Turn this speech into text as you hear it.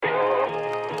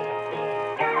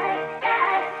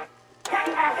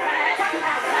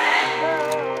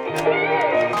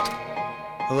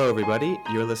everybody.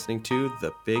 You're listening to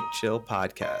the Big Chill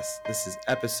Podcast. This is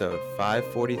episode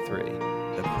 543.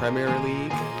 The Premier League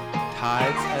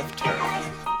tides have turned.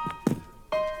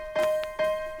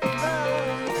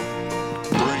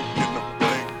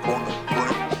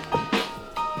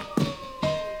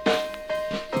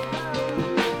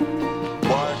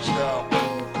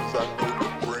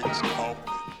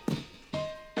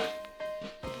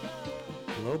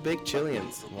 Hello, Big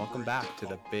Chillians, and welcome back to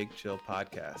the Big Chill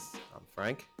Podcast. I'm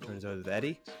Frank. Turns over to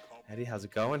Eddie. Eddie, how's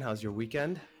it going? How's your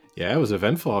weekend? Yeah, it was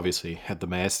eventful, obviously. Had the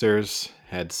Masters,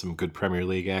 had some good Premier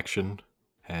League action,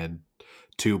 had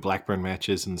 2 Blackburn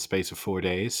matches in the space of 4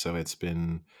 days, so it's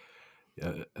been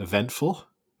eventful,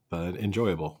 but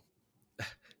enjoyable.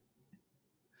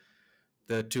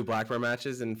 The 2 Blackburn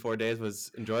matches in 4 days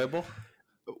was enjoyable?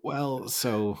 Well,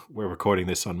 so we're recording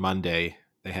this on Monday.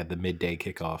 They had the midday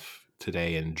kickoff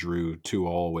today and drew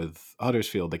 2-2 with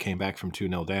Huddersfield. They came back from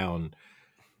 2-0 down.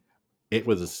 It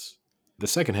was... The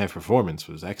second half performance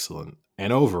was excellent.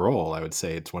 And overall, I would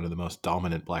say it's one of the most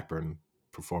dominant Blackburn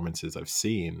performances I've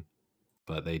seen.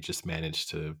 But they just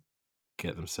managed to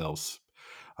get themselves...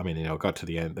 it got to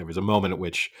the end. There was a moment at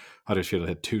which Huddersfield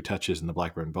had 2 touches in the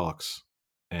Blackburn box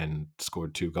and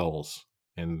scored 2 goals.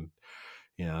 And,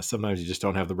 sometimes you just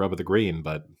don't have the rub of the green,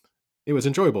 but it was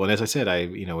enjoyable. And as I said,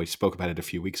 we spoke about it a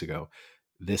few weeks ago.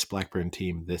 This Blackburn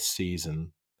team this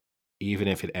season, even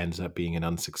if it ends up being an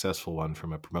unsuccessful one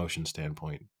from a promotion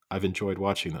standpoint, I've enjoyed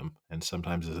watching them. And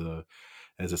sometimes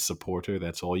as a supporter,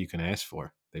 that's all you can ask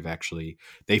for.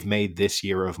 They've made this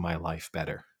year of my life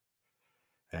better.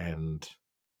 And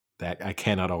that I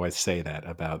cannot always say that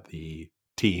about the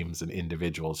teams and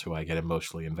individuals who I get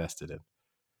emotionally invested in.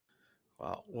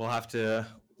 Well, we'll have to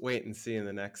wait and see in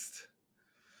the next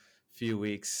few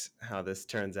weeks how this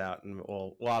turns out, and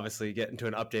we'll obviously get into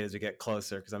an update as we get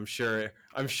closer, because I'm sure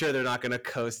they're not going to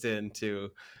coast into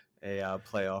a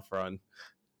playoff run.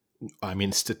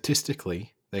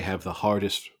 Statistically, they have the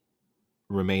hardest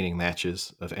remaining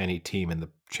matches of any team in the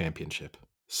championship.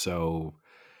 So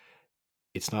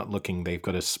it's not looking... They've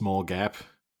got a small gap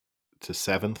to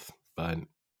 7th, but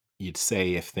you'd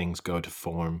say if things go to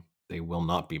form, they will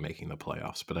not be making the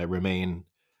playoffs. But I remain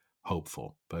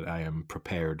hopeful, but I am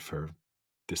prepared for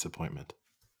disappointment.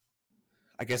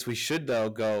 I guess we should, though,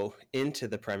 go into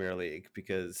the Premier League,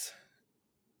 because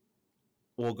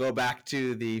we'll go back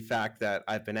to the fact that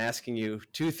I've been asking you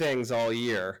 2 things all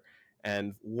year,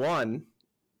 and one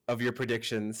of your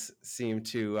predictions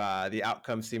the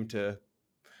outcome seemed to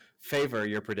favor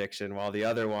your prediction, while the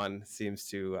other one seems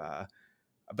to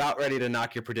about ready to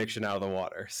knock your prediction out of the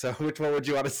water. So which one would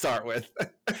you want to start with?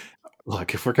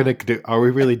 Look, if we're going to do... Are we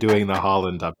really doing the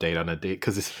Haaland update on a date?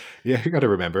 Because, you got to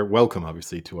remember, welcome,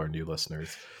 obviously, to our new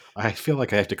listeners. I feel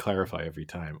like I have to clarify every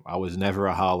time. I was never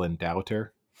a Haaland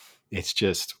doubter. It's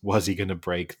just, was he going to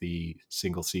break the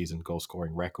single-season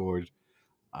goal-scoring record?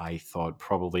 I thought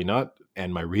probably not,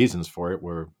 and my reasons for it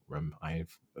were,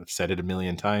 I've said it a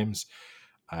million times,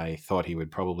 I thought he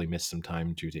would probably miss some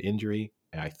time due to injury.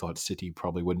 I thought City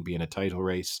probably wouldn't be in a title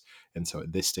race, and so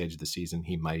at this stage of the season,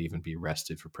 he might even be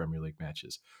rested for Premier League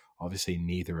matches. Obviously,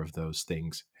 neither of those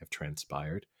things have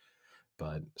transpired,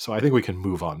 but so I think we can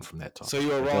move on from that topic. So you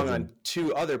were wrong on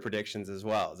 2 other predictions as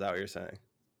well. Is that what you're saying?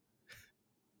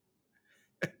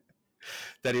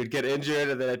 That he would get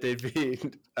injured and that they'd be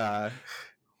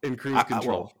in cruise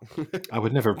control. I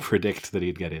would never predict that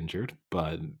he'd get injured,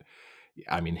 but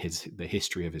the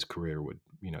history of his career would,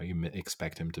 you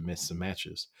expect him to miss some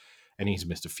matches, and he's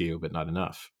missed a few, but not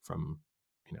enough.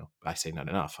 I say not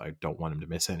enough. I don't want him to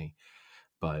miss any.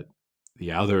 But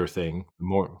the other thing,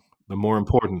 the more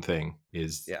important thing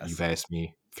is, yes, you've asked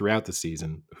me throughout the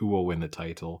season who will win the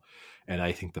title, and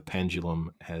I think the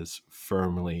pendulum has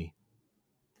firmly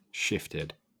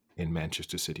shifted in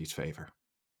Manchester City's favor.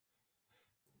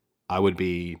 I would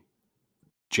be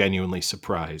genuinely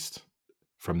surprised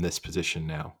from this position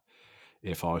now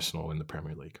if Arsenal win the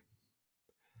Premier League.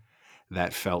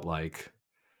 That felt like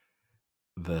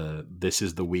this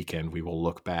is the weekend we will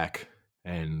look back,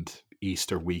 and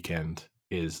Easter weekend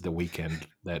is the weekend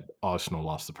that Arsenal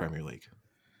lost the Premier League.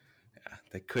 Yeah,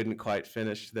 they couldn't quite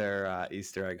finish their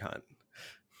Easter egg hunt.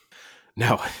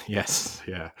 No, yes,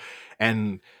 yeah.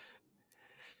 And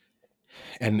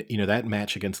that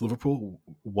match against Liverpool,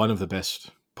 one of the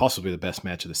best, possibly the best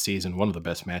match of the season, one of the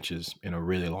best matches in a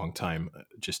really long time.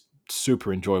 Just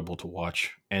super enjoyable to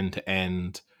watch, end to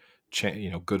end.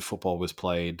 Good football was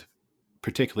played,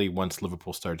 particularly once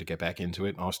Liverpool started to get back into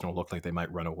it. Arsenal looked like they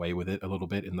might run away with it a little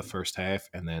bit in the first half,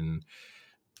 and then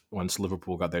once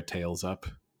Liverpool got their tails up,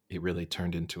 it really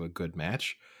turned into a good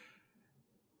match.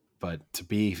 But to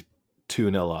be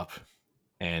 2-0 up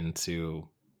and to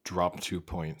drop 2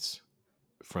 points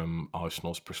from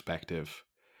Arsenal's perspective,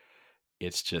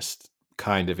 it's just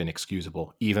kind of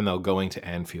inexcusable. Even though going to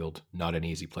Anfield, not an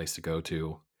easy place to go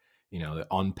to.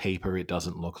 On paper, it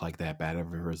doesn't look like that bad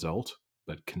of a result,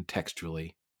 but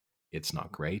contextually, it's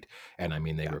not great. And I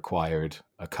mean, they Yeah. required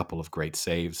a couple of great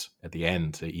saves at the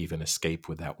end to even escape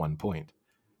with that 1 point.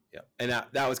 Yeah. And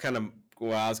that was kind of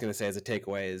what I was going to say as a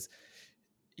takeaway is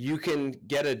you can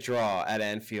get a draw at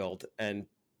Anfield and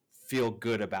feel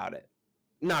good about it.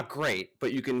 Not great,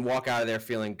 but you can walk out of there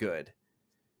feeling good.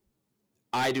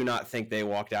 I do not think they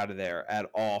walked out of there at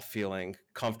all feeling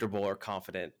comfortable or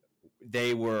confident.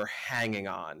 They were hanging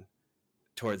on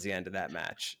towards the end of that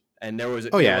match. And Oh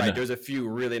you're yeah, right, no. there's a few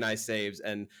really nice saves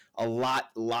and a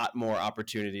lot more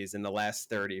opportunities in the last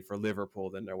 30 for Liverpool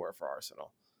than there were for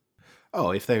Arsenal.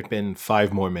 Oh, if there had been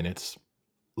 5 more minutes,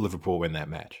 Liverpool win that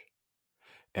match.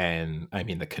 And I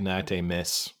mean, the Kanate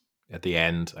miss at the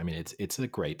end, I mean, it's a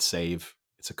great save.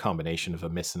 It's a combination of a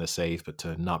miss and a save, but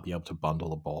to not be able to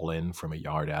bundle a ball in from a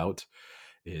yard out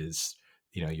is,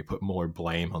 you put more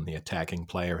blame on the attacking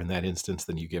player in that instance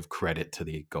than you give credit to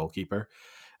the goalkeeper.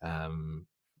 Um,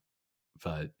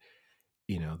 but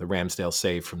the Ramsdale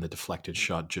save from the deflected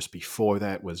shot just before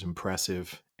that was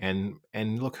impressive. And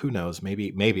look, who knows?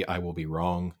 Maybe I will be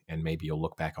wrong, and maybe you'll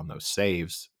look back on those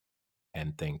saves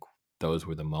and think those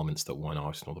were the moments that won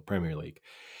Arsenal the Premier League.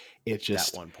 It That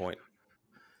just, 1 point.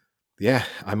 yeah,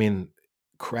 I mean,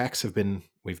 cracks have been,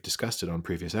 we've discussed it on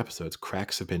previous episodes,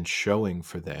 cracks have been showing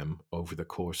for them over the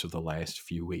course of the last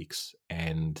few weeks,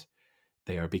 and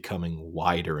they are becoming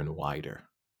wider and wider.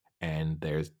 And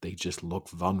they just look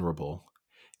vulnerable.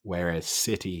 Whereas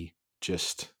City,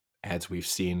 just as we've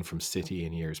seen from City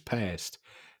in years past,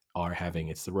 are having,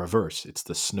 it's the reverse. It's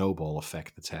the snowball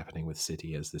effect that's happening with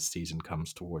City as this season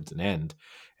comes towards an end.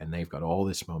 And they've got all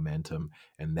this momentum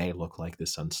and they look like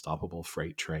this unstoppable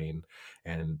freight train.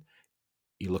 And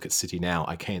you look at City now,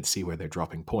 I can't see where they're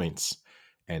dropping points.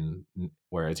 And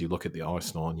whereas you look at the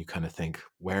Arsenal and you kind of think,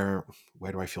 where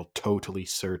do I feel totally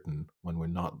certain when we're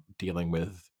not dealing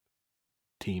with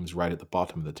teams right at the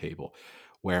bottom of the table?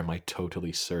 Where am I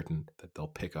totally certain that they'll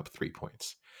pick up 3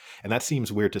 points? And that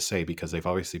seems weird to say because they've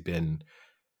obviously been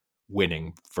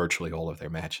winning virtually all of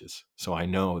their matches. So I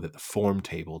know that the form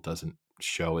table doesn't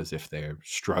show as if they're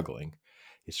struggling.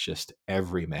 It's just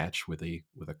every match with a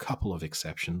couple of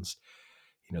exceptions.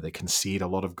 They concede a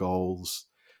lot of goals.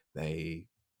 They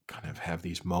kind of have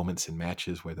these moments in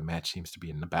matches where the match seems to be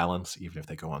in the balance, even if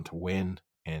they go on to win.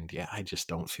 And yeah, I just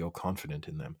don't feel confident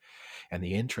in them. And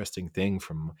the interesting thing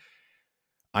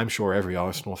I'm sure every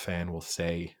Arsenal fan will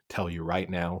tell you right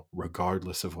now,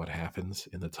 regardless of what happens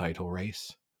in the title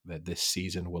race, that this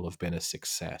season will have been a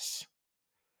success.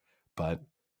 But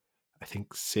I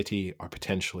think City are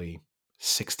potentially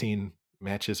 16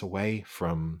 matches away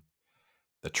from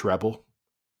the treble,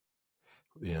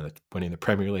 winning the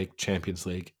Premier League, Champions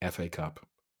League, FA Cup.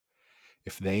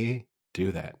 If they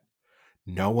do that,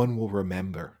 no one will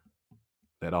remember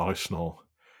that Arsenal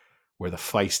were the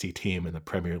feisty team in the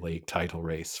Premier League title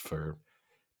race for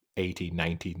 80,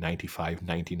 90, 95,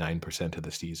 99% of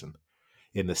the season.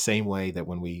 In the same way that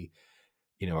when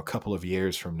a couple of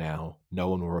years from now, no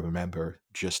one will remember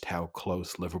just how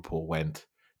close Liverpool went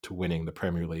to winning the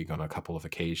Premier League on a couple of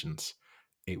occasions.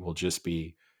 It will just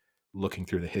be looking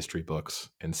through the history books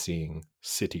and seeing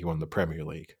City won the Premier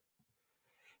League.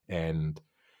 And,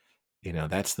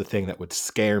 that's the thing that would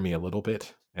scare me a little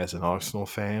bit as an Arsenal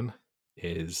fan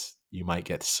is you might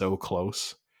get so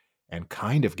close and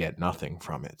kind of get nothing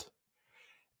from it.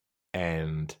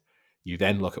 And you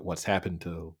then look at what's happened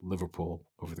to Liverpool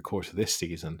over the course of this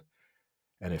season.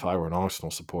 And if I were an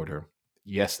Arsenal supporter,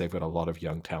 yes, they've got a lot of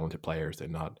young, talented players.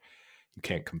 You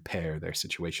can't compare their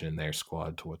situation in their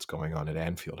squad to what's going on at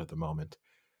Anfield at the moment.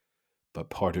 But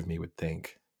part of me would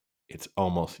think it's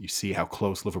almost, you see how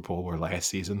close Liverpool were last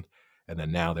season, and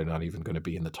then now they're not even going to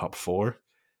be in the top four.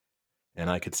 And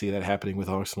I could see that happening with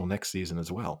Arsenal next season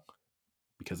as well,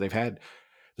 because the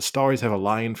stars have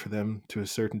aligned for them to a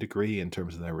certain degree in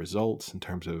terms of their results, in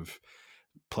terms of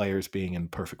players being in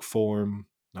perfect form,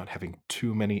 not having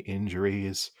too many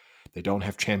injuries. They don't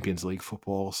have Champions League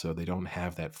football, so they don't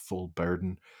have that full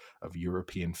burden of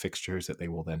European fixtures that they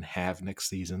will then have next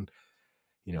season.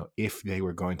 If they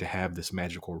were going to have this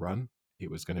magical run, it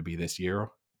was going to be this year,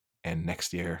 and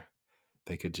next year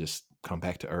they could just come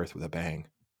back to earth with a bang.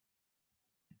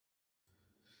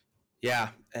 Yeah,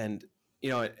 and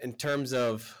in terms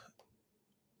of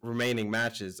remaining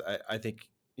matches, I think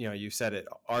you said it.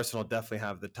 Arsenal definitely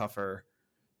have the tougher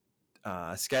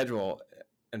schedule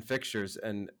and fixtures,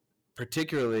 and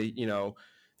particularly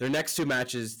their next two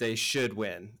matches they should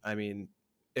win. I mean,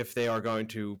 if they are going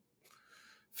to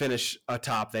finish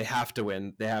atop, they have to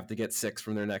win. They have to get 6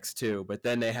 from their next 2. But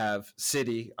then they have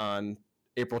City on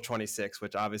April 26th,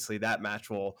 which obviously that match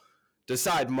will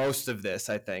decide most of this,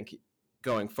 I think,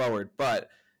 going forward. But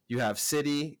you have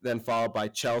City, then followed by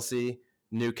Chelsea,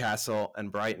 Newcastle,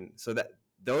 and Brighton. So that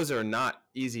those are not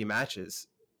easy matches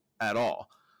at all.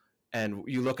 And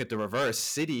you look at the reverse,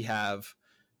 City have,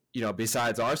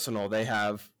 besides Arsenal, they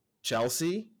have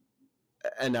Chelsea,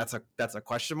 and that's a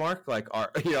question mark. Like,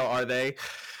 are they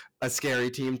a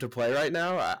scary team to play right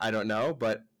now? I don't know,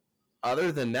 but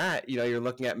other than that, you're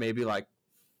looking at maybe like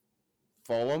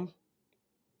Fulham.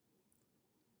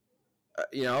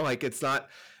 Like it's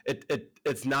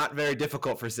not very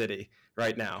difficult for City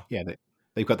right now. Yeah,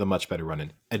 they've got the much better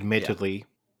running. Yeah. Admittedly,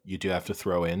 you do have to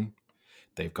throw in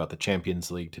they've got the Champions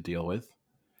League to deal with.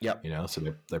 Yep. So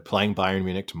they're playing Bayern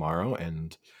Munich tomorrow,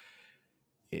 and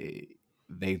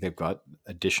they've got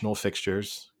additional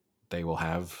fixtures. They will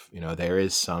have, there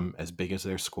is some, as big as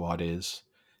their squad is,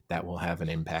 that will have an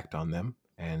impact on them,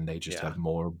 and they just Yeah. have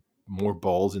more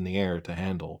balls in the air to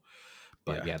handle.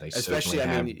 But Yeah. yeah, they certainly Especially, I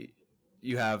have. mean,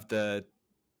 you have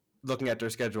looking at their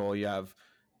schedule. You have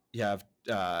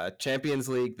Champions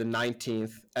League the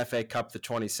 19th, FA Cup the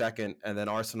 22nd, and then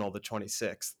Arsenal the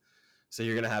 26th. So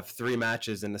you're going to have 3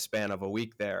 matches in the span of a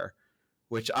week there,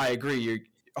 which I agree. You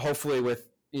hopefully with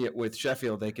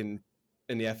Sheffield, they can,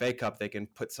 in the FA Cup, they can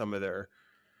put some of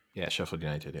Yeah, Sheffield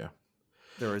United. Yeah,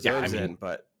 their yeah. I reserves mean, in.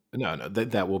 But no,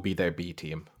 that will be their B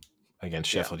team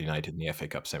against yeah, Sheffield United in the FA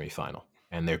Cup semi-final,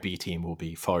 and their B team will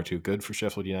be far too good for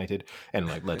Sheffield United. And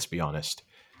like, let's be honest,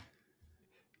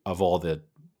 of all the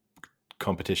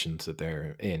competitions that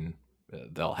they're in,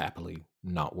 they'll happily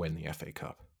not win the FA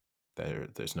Cup.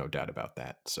 There's no doubt about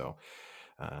that. So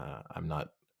I'm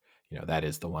not, that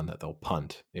is the one that they'll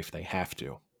punt if they have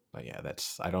to. But yeah,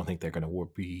 I don't think they're going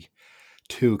to be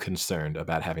too concerned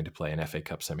about having to play an FA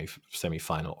Cup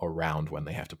semi-final or round when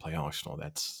they have to play Arsenal.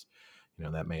 That's,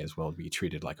 that may as well be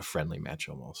treated like a friendly match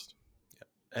almost.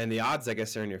 and the odds, I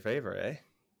guess, are in your favor, eh?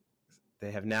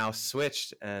 They have now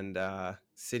switched, and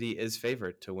City is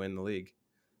favored to win the league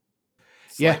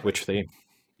Yeah, slightly.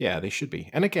 they should be.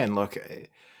 And again, look,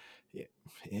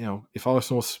 if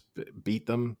Arsenal beat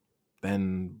them,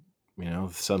 then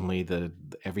suddenly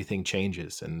everything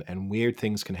changes and weird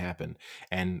things can happen.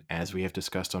 And as we have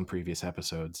discussed on previous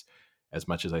episodes, as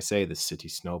much as I say the City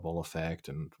snowball effect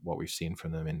and what we've seen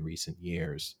from them in recent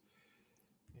years,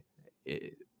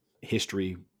 it,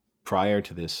 history prior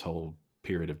to this whole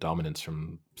period of dominance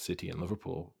from City and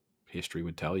Liverpool, history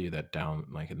would tell you that down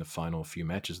like in the final few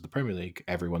matches of the Premier League,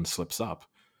 everyone slips up.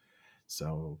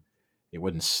 So it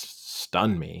wouldn't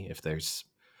stun me if there's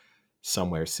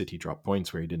somewhere City drop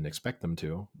points where you didn't expect them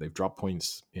to. They've dropped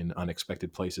points in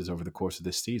unexpected places over the course of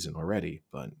this season already,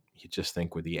 but you just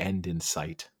think with the end in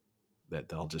sight that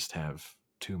they'll just have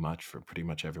too much for pretty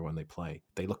much everyone they play.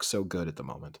 They look so good at the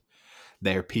moment.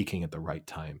 They're peaking at the right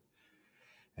time.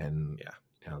 And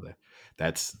Yeah.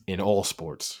 that's in all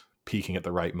sports. Peaking at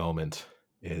the right moment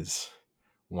is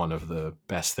one of the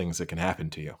best things that can happen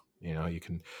to you.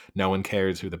 No one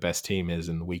cares who the best team is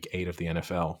in week 8 of the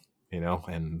NFL,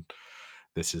 and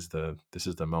this is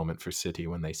the moment for City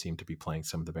when they seem to be playing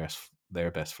some of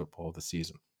their best football of the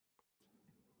season.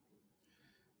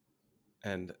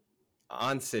 And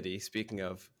on City, speaking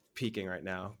of peaking right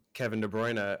now, Kevin De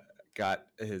Bruyne got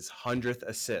his 100th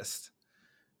assist,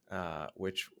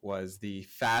 which was the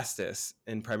fastest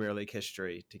in Premier League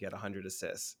history to get 100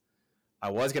 assists. I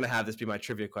was going to have this be my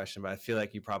trivia question, but I feel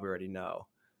like you probably already know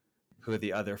who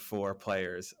the other 4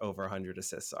 players over 100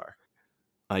 assists are.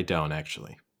 I don't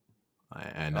actually. Oh,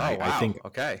 I wow. think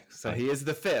Okay. So he is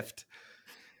the 5th.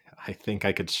 I think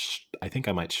I think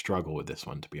I might struggle with this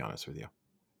one, to be honest with you.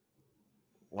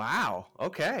 Wow.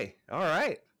 Okay. All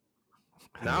right.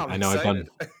 Now I'm I know I've excited.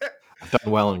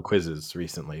 done well in quizzes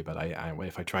recently, but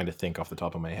if I try to think off the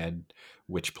top of my head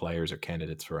which players are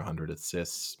candidates for 100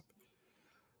 assists,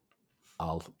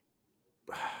 I'll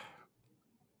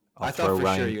I thought throw for sure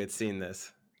Ryan. you had seen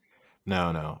this.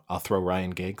 No, I'll throw Ryan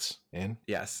Giggs in.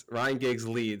 Yes. Ryan Giggs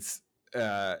leads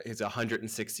his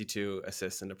 162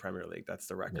 assists in the Premier League. That's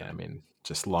the Yeah, I record. mean,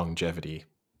 just longevity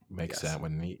makes Yes. that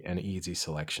one an easy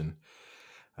selection.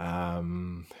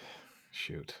 Um,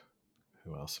 shoot,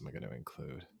 who else am I going to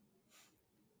include?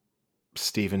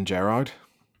 Steven Gerrard.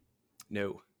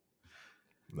 No.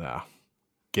 Nah,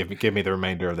 give me the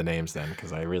remainder of the names then,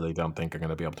 because I really don't think I'm going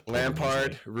to be able to pull them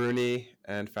Lampard, easily. Rooney,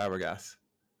 and Fabregas.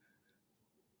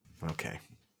 Okay,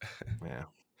 yeah,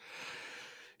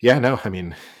 yeah. No, I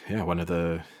mean, yeah, one of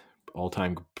the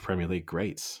all-time Premier League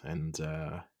greats, and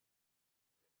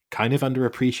kind of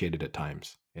underappreciated at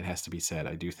times. It has to be said.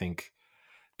 I do think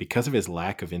because of his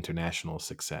lack of international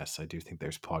success, I do think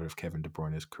there's part of Kevin De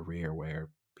Bruyne's career where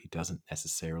he doesn't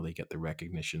necessarily get the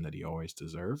recognition that he always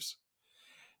deserves.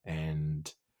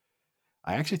 And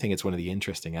I actually think it's one of the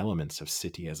interesting elements of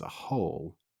City as a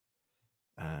whole.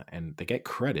 And they get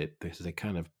credit because they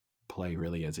kind of play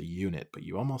really as a unit, but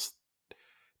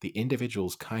the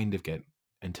individuals kind of get,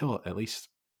 until at least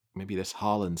maybe this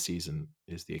Holland season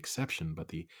is the exception, but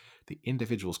the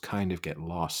individuals kind of get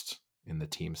lost in the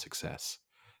team success.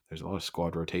 There's a lot of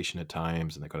squad rotation at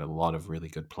times, and they've got a lot of really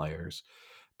good players.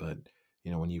 But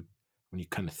when you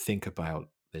kind of think about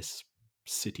this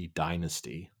City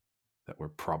dynasty that we're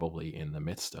probably in the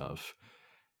midst of,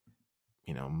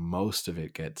 most of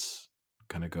it gets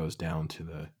kind of goes down to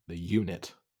the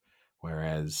unit.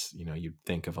 Whereas, you'd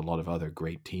think of a lot of other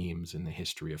great teams in the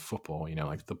history of football,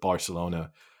 like the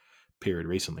Barcelona period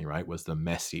recently, right, was the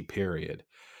Messi period.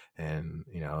 And,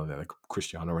 the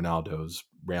Cristiano Ronaldo's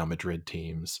Real Madrid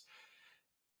teams.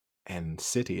 And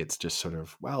City, it's just sort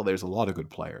of, well, there's a lot of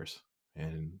good players.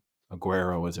 And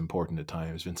Aguero was important at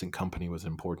times. Vincent Kompany was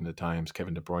important at times.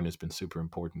 Kevin De Bruyne has been super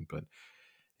important, but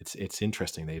it's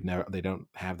interesting. They don't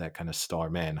have that kind of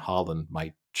star man. Haaland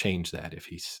might change that if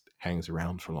he hangs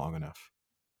around for long enough.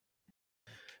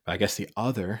 But I guess the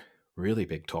other really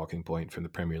big talking point from the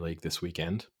Premier League this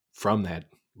weekend, from that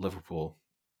Liverpool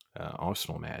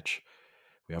Arsenal match,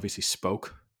 we obviously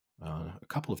spoke a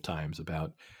couple of times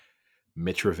about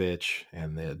Mitrovic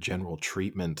and the general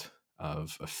treatment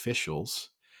of officials.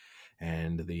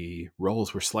 And the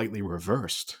roles were slightly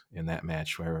reversed in that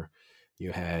match, where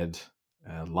you had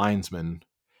linesmen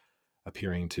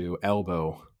appearing to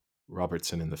elbow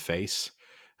Robertson in the face.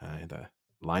 The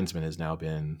linesman has now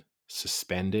been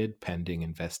suspended pending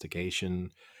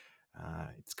investigation.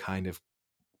 It's kind of,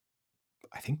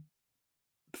 I think,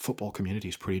 the football community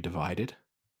is pretty divided.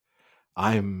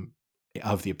 I'm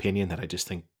of the opinion that I just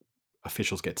think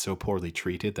officials get so poorly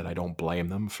treated that I don't blame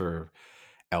them for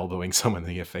elbowing someone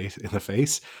in the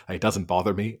face. It doesn't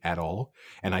bother me at all.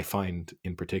 And I find,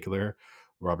 in particular,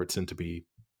 Robertson to be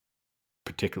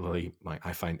particularly,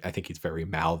 I think he's very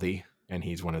mouthy, and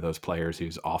he's one of those players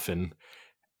who's often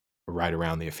right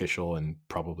around the official and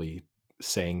probably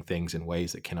saying things in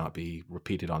ways that cannot be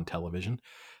repeated on television.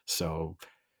 So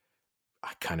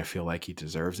I kind of feel like he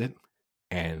deserves it.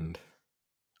 And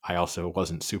I also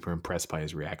wasn't super impressed by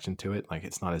his reaction to it. Like,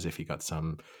 it's not as if he got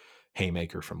some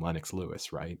haymaker from Lennox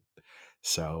Lewis, right?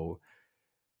 So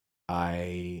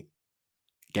I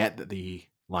get that the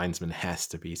linesman has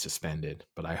to be suspended,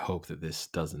 but I hope that this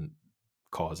doesn't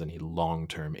cause any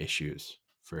long-term issues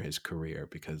for his career,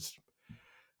 because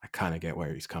I kind of get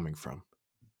where he's coming from.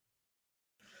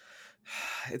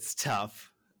 It's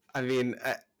tough. I mean,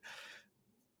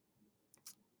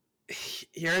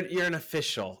 you're an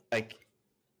official. Like,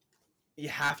 you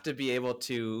have to be able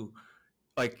to,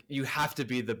 you have to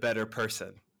be the better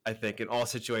person, I think, in all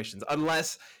situations,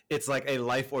 unless it's like a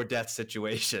life or death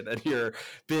situation and you're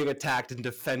being attacked and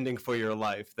defending for your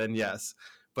life, then yes.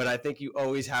 But I think you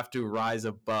always have to rise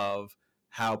above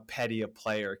how petty a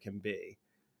player can be.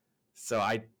 So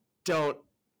don't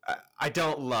I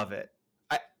don't love it.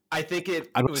 I think it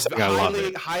I'm not was saying I love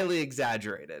it. highly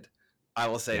exaggerated. I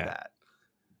will say that.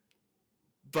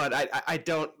 But I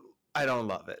don't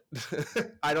love it.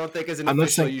 I don't think as an I'm not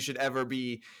official saying you should ever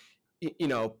be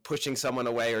pushing someone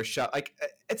away or shut. Like,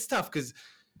 it's tough because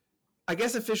I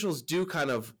guess officials do kind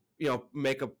of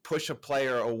push a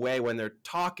player away when they're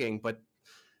talking, but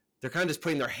they're kind of just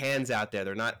putting their hands out there.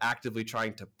 They're not actively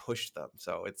trying to push them.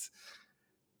 So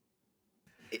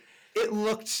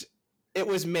it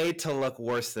was made to look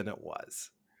worse than it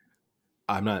was.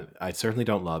 I certainly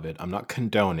don't love it. I'm not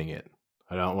condoning it.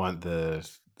 I don't want the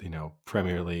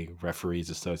Premier League Referees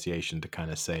Association to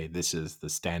kind of say this is the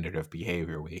standard of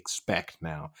behavior we expect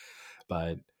now.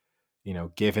 But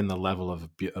given the level of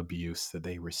abuse that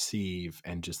they receive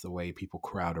and just the way people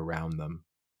crowd around them,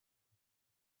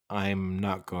 I'm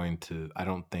not going to. I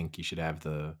don't think you should have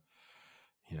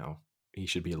he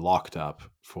should be locked up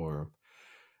for.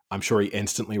 I'm sure he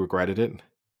instantly regretted it,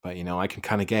 but I can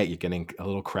kind of get you getting a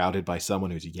little crowded by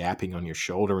someone who's yapping on your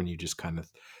shoulder, and you just kind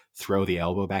of throw the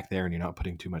elbow back there, and you're not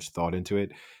putting too much thought into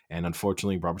it. And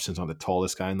unfortunately, Robertson's not the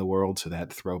tallest guy in the world, so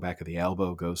that throwback of the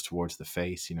elbow goes towards the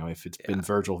face. If it's been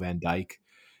Virgil van Dijk,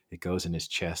 it goes in his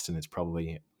chest, and it's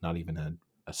probably not even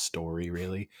a story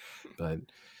really. But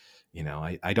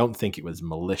I don't think it was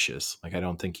malicious. Like, I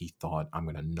don't think he thought, I'm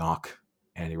going to knock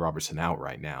Andy Robertson out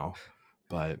right now.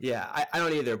 But yeah, I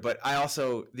don't either. But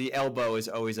the elbow is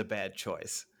always a bad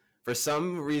choice. For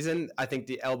some reason, I think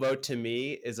the elbow to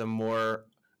me is a more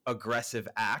aggressive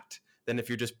act than if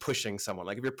you're just pushing someone.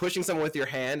 Like if you're pushing someone with your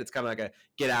hand, it's kind of like a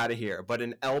get out of here. But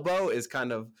an elbow is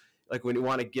kind of like when you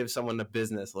want to give someone the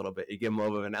business a little bit, you give them a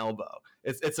little bit of an elbow.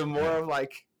 It's a more Yeah. of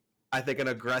like, I think, an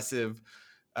aggressive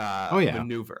Oh yeah.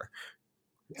 maneuver.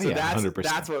 Yeah, So yeah, that's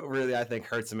 100%. what really I think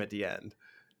hurts him at the end.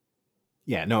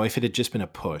 Yeah, no, if it had just been a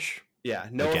push, Yeah,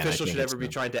 no again, I official think should it's ever be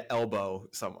trying to elbow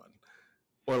someone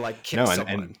or like kick no, and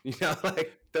someone.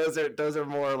 Like those are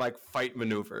more like fight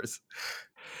maneuvers.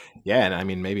 yeah, and I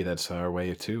mean maybe that's our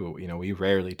way too. We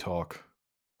rarely talk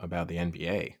about the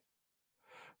NBA,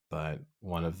 but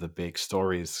one of the big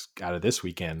stories out of this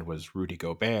weekend was Rudy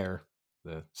Gobert,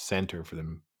 the center for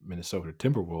the Minnesota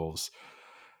Timberwolves.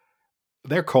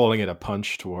 They're calling it a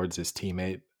punch towards his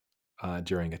teammate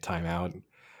during a timeout.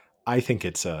 I think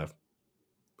it's a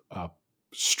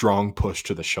strong push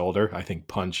to the shoulder. I think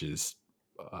punch is.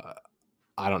 Uh,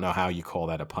 I don't know how you call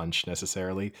that a punch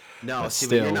necessarily, No, but see,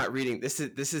 but you're still, not reading. This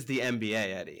is the NBA,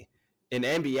 Eddie. In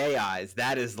NBA eyes,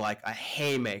 that is like a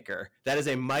haymaker. That is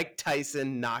a Mike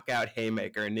Tyson knockout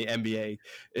haymaker in the NBA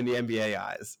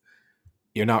eyes.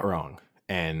 you're not wrong.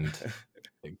 And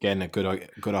again, a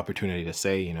good opportunity to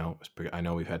say, I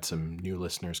know we've had some new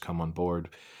listeners come on board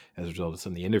as a result of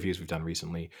some of the interviews we've done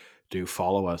recently. Do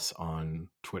follow us on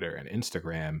Twitter and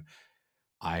Instagram.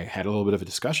 I had a little bit of a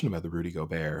discussion about the Rudy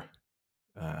Gobert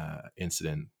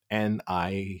incident, and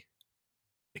I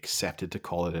accepted to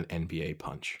call it an NBA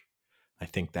punch. I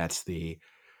think that's the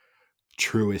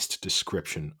truest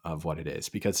description of what it is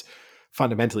because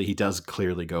fundamentally he does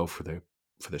clearly go for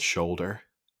the shoulder,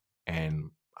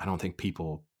 and I don't think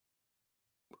people.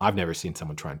 I've never seen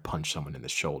someone try and punch someone in the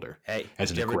shoulder Hey,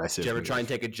 as an did you aggressive ever try and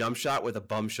move. take a jump shot with a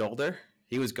bum shoulder?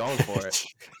 He was going for it.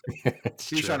 It's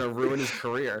He was trying true, to ruin his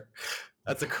career.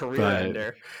 That's a career but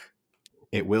ender.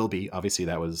 it will be. Obviously,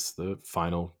 that was the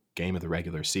final game of the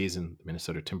regular season. The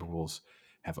Minnesota Timberwolves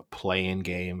have a play-in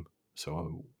game,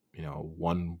 so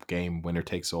one game winner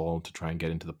takes all to try and get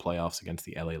into the playoffs against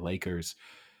the LA Lakers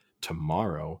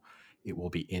tomorrow. It will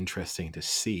be interesting to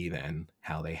see then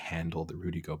how they handle the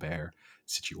Rudy Gobert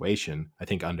situation. I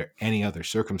think under any other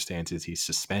circumstances, he's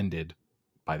suspended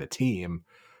by the team,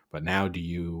 but now do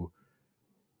you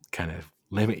kind of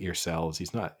limit yourselves?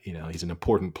 He's not, he's an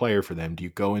important player for them. Do you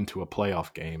go into a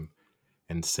playoff game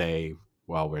and say,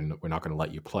 well, we're not going to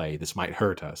let you play. This might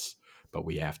hurt us, but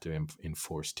we have to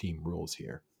enforce team rules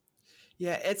here.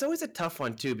 Yeah, it's always a tough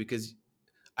one too because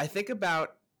I think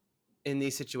about in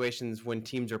these situations when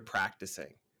teams are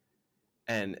practicing,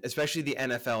 and especially the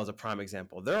NFL is a prime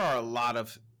example. There are a lot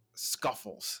of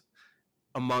scuffles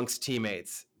amongst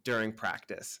teammates during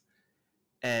practice.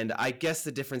 And I guess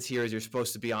the difference here is you're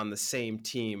supposed to be on the same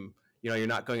team. You're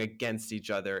not going against each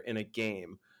other in a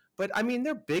game. But I mean,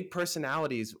 they're big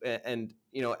personalities, and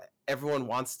everyone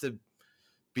wants to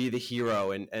be the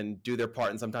hero and do their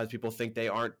part. And sometimes people think they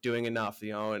aren't doing enough,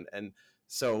 and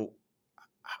so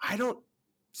I don't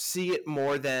see it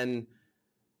more than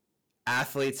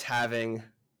athletes having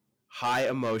high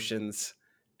emotions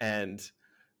and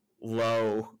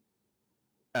low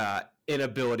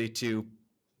inability to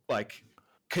like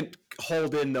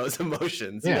hold in those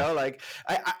emotions. Yeah, Like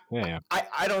yeah.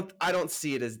 I don't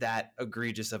see it as that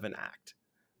egregious of an act.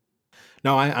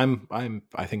 No,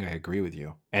 I think I agree with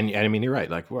you, and I mean you're right.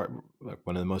 Like one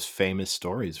of the most famous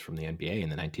stories from the NBA in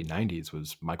the 1990s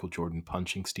was Michael Jordan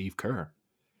punching Steve Kerr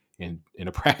in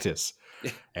a practice,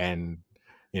 and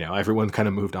everyone kind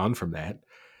of moved on from that.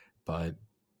 But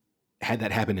had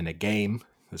that happened in a game,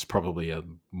 it's probably a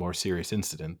more serious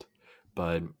incident.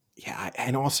 But yeah,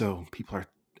 and also people are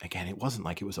again, it wasn't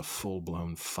like it was a full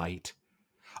blown fight.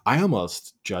 I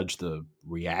almost judge the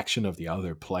reaction of the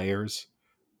other players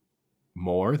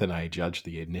more than I judged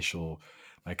the initial,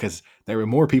 because there were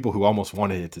more people who almost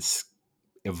wanted it to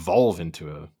evolve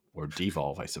into or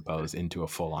devolve, I suppose, into a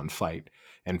full on fight.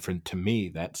 And to me,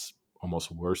 that's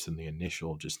almost worse than the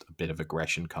initial, just a bit of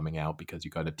aggression coming out because you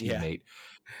got a Yeah. teammate,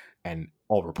 and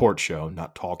all reports show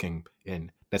not talking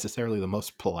in necessarily the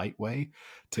most polite way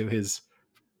to his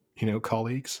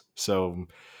colleagues. So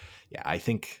yeah, I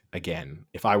think again,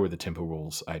 if I were the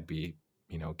Timberwolves, I'd be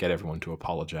get everyone to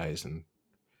apologize. And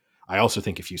I also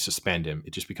think if you suspend him,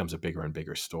 it just becomes a bigger and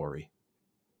bigger story.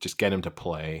 Just get him to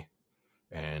play,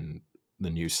 and the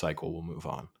news cycle will move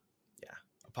on. Yeah.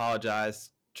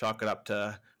 Apologize, chalk it up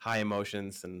to high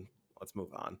emotions, and let's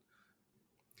move on.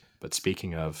 But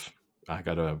speaking of, I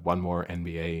got one more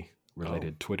NBA Oh,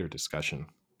 related Twitter discussion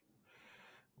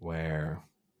where,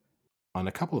 on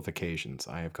a couple of occasions,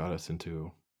 I have got us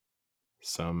into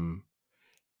some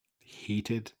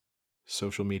heated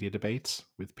social media debates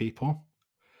with people,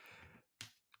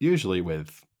 usually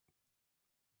with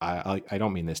I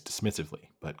don't mean this dismissively,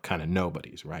 but kind of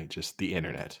nobodies, right? Just the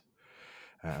internet.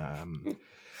 Um,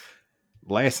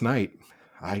 Last night,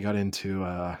 I got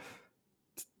into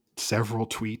several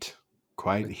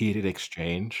quite with heated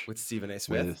exchange Stephen A.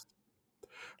 Smith. with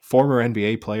former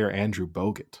NBA player Andrew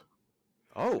Bogut,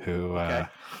 Oh, who okay,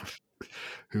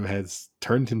 who has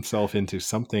turned himself into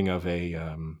something of a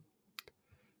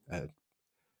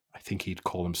I think he'd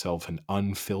call himself an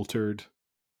unfiltered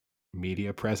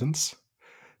media presence.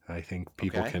 I think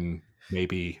people okay, can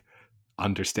maybe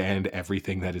understand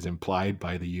everything that is implied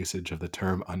by the usage of the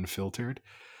term unfiltered.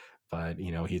 But,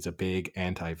 he's a big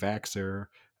anti vaxxer.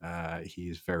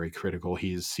 He's very critical.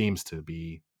 He seems to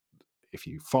be, if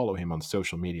you follow him on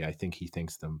social media, I think he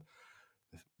thinks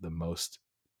the most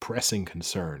pressing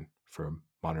concern for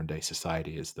modern day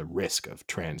society is the risk of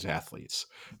trans athletes.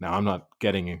 Now,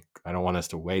 I don't want us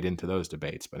to wade into those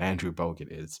debates, but Andrew Bogut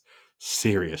is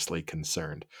seriously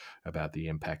concerned about the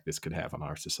impact this could have on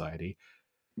our society.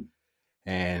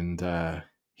 And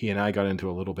he and I got into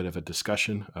a little bit of a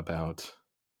discussion about,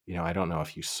 I don't know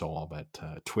if you saw, but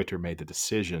Twitter made the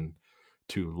decision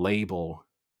to label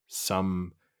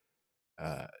some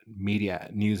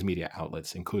news media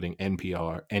outlets, including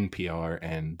NPR,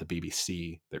 and the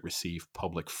BBC, that receive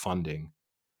public funding.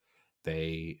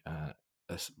 They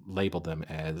labeled them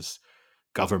as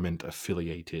government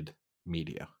affiliated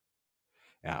media.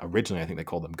 Originally, I think they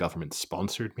called them government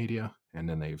sponsored media, and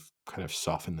then they've kind of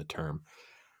softened the term.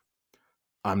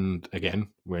 Again,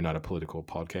 we're not a political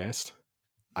podcast.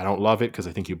 I don't love it because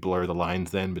I think you blur the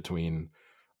lines then between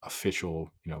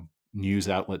official, news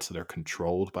outlets that are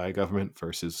controlled by a government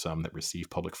versus some that receive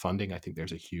public funding. I think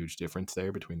there's a huge difference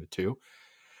there between the two.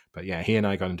 But yeah, he and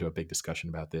I got into a big discussion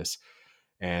about this,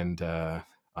 and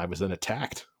I was then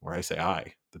attacked, or I say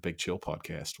the Big Chill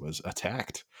podcast was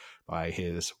attacked by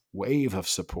his wave of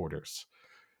supporters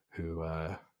who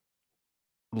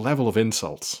level of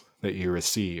insults that you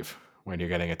receive when you're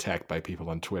getting attacked by people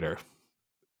on Twitter.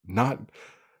 Not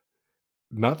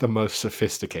not the most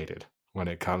sophisticated when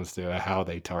it comes to how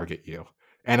they target you.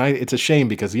 And it's a shame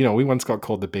because, we once got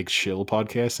called the Big Shill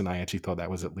podcast, and I actually thought that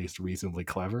was at least reasonably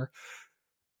clever.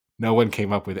 No one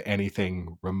came up with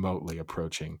anything remotely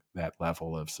approaching that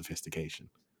level of sophistication.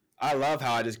 I love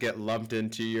how I just get lumped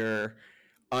into your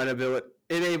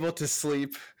unable to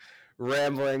sleep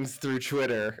ramblings through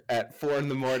Twitter at 4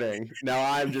 a.m.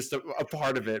 Now I'm just a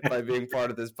part of it by being part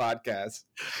of this podcast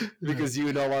because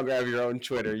you no longer have your own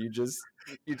Twitter. You just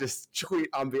tweet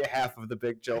on behalf of the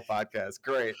Big Chill podcast.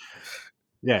 Great.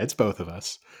 Yeah, it's both of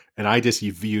us. And I just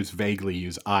vaguely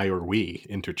use I or we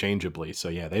interchangeably. So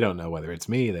yeah, they don't know whether it's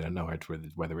me. They don't know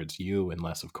whether it's you,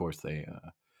 unless, of course, they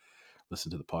listen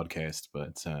to the podcast.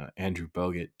 But Andrew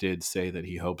Bogut did say that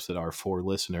he hopes that our 4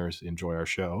 listeners enjoy our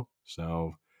show.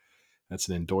 So that's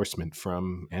an endorsement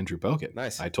from Andrew Bogut.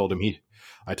 Nice. I told him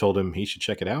he should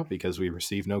check it out because we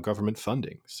receive no government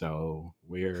funding. So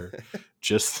we're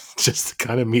just the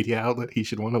kind of media outlet he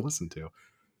should want to listen to.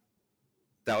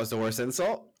 That was the worst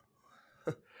insult?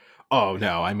 Oh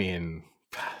no, I mean,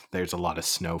 there's a lot of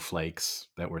snowflakes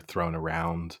that were thrown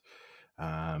around.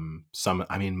 Most of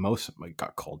them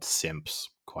got called simps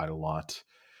quite a lot.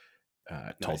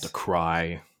 Told to Nice.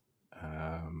 cry.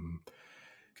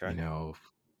 Okay.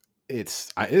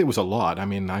 It was a lot. I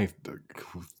mean,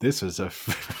 this is a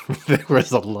there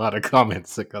was a lot of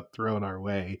comments that got thrown our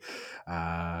way.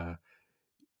 Uh,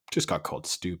 just got called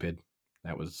stupid.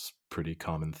 That was pretty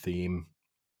common theme.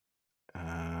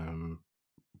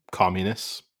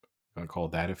 Communists. I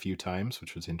called that a few times,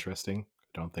 which was interesting.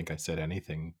 I don't think I said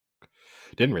anything.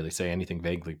 Didn't really say anything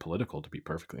vaguely political, to be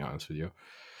perfectly honest with you.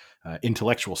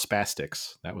 Intellectual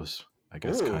spastics. That was, I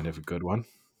guess, Ooh, kind of a good one.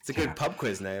 it's a Yeah. good pub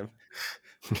quiz name.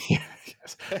 Yeah,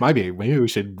 yes. Maybe we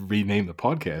should rename the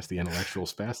podcast the Intellectual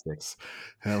Spastics.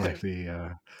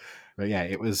 But yeah,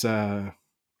 it was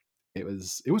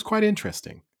quite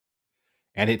interesting,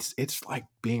 and it's like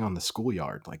being on the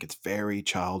schoolyard. Like, it's very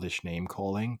childish name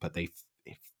calling, but it's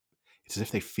as if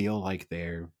they feel like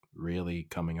they're really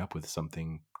coming up with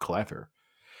something clever.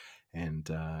 And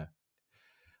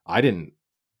I didn't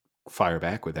fire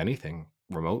back with anything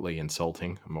remotely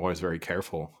insulting. I'm always very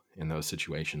careful in those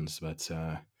situations, but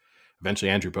eventually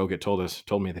Andrew Bogut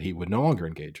told me that he would no longer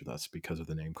engage with us because of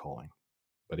the name calling,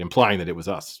 but implying that it was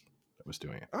us that was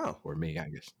doing it, Oh, or me, I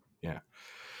guess. Yeah.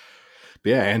 But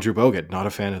yeah, Andrew Bogut, not a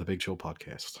fan of the Big Chill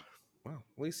podcast. wow.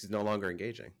 At least he's no longer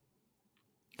engaging.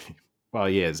 Well,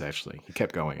 he is, actually. He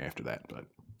kept going after that, but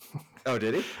Oh,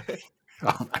 did he?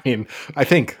 I mean, I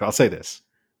think I'll say this.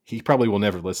 He probably will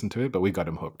never listen to it, but we got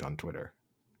him hooked on Twitter.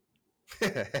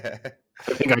 I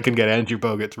think I can get Andrew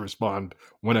Bogut to respond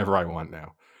whenever I want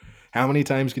now. How many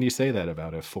times can you say that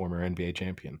about a former NBA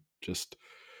champion? Just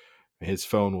his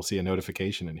phone will see a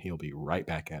notification and he'll be right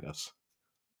back at us.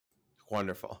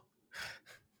 Wonderful.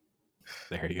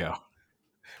 There you go.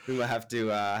 We might have to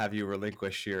have you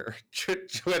relinquish your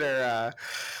Twitter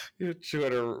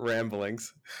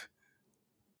ramblings.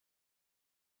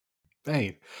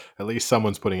 Hey, at least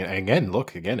someone's putting it. Again,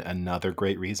 look, again, another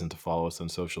great reason to follow us on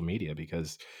social media,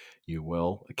 because you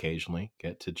will occasionally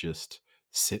get to just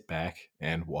sit back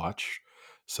and watch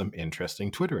some interesting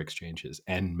Twitter exchanges,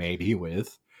 and maybe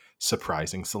with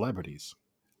surprising celebrities.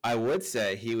 I would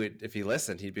say he would, if he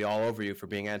listened, he'd be all over you for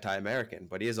being anti-American,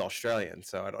 but he is Australian,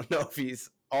 so I don't know if he's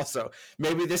also.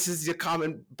 Maybe this is a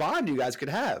common bond you guys could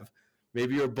have.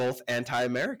 Maybe you're both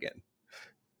anti-American.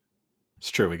 It's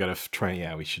true. We got to try.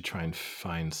 Yeah, we should try and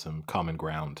find some common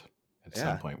ground at some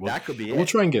Yeah, point. that could be We'll it.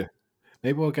 try and get.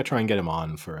 Maybe we'll try and get him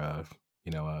on for a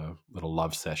little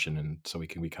love session, and so we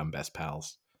can become best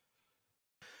pals.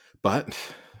 But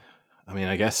I mean,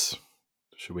 I guess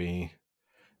should we?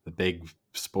 The big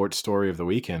sports story of the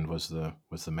weekend was the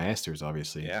Masters.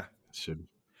 Obviously, Yeah. should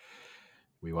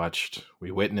we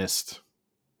witnessed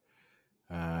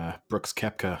Brooks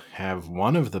Koepka have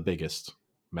one of the biggest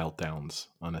meltdowns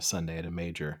on a Sunday at a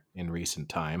major in recent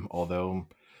time. Although,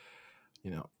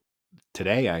 you know,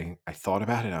 today I thought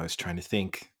about it. I was trying to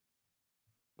think,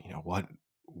 what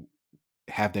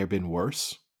have there been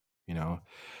worse? You know,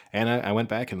 and I went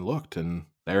back and looked, and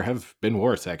there have been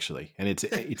worse actually. And it's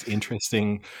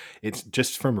interesting. It's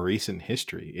just from recent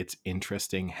history. It's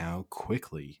interesting how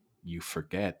quickly you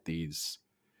forget these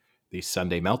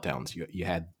Sunday meltdowns. You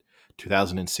had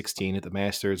 2016 at the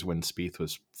Masters when Spieth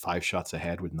was 5 shots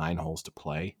ahead with 9 holes to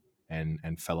play and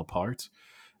fell apart.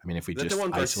 I mean, if we Is that the just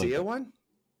one isolate Garcia won?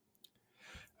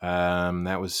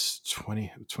 that was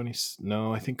 20.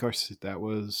 No, I think Garcia, that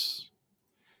was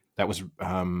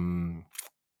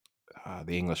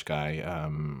the English guy,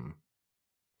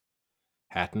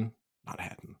 Hatton, not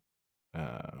Hatton.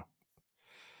 Uh,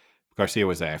 Garcia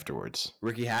was afterwards.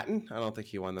 Ricky Hatton? I don't think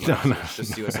he won the No, no. Masters,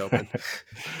 just U.S. Open.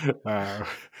 uh,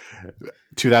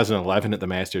 2011 at the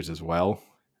Masters as well.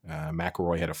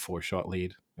 McIlroy had a 4-shot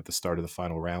lead at the start of the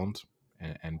final round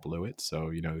and blew it. So,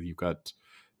 you've got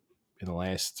in the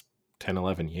last 10,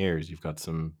 11 years, you've got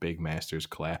some big Masters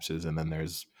collapses. And then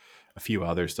there's a few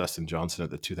others. Dustin Johnson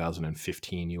at the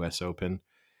 2015 U.S. Open,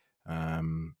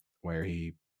 where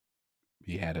he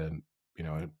had a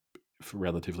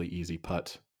relatively easy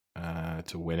putt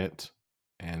to win it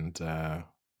and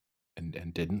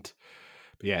didn't.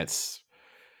 But yeah,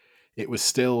 it was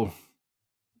still,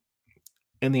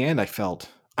 in the end, I felt,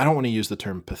 I don't want to use the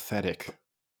term pathetic,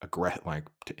 like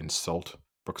to insult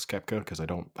Brooks Koepka, because I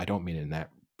don't mean it in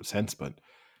that sense, but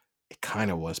it kind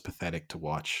of was pathetic to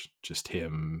watch just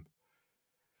him.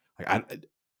 Like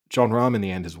Jon Rahm in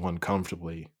the end has won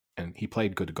comfortably, and he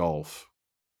played good golf.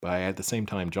 But at the same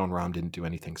time, Jon Rahm didn't do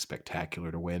anything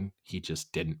spectacular to win. He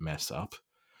just didn't mess up,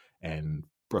 and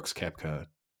Brooks Koepka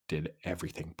did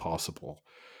everything possible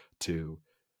to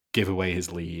give away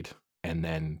his lead and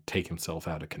then take himself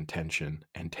out of contention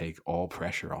and take all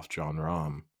pressure off Jon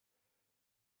Rahm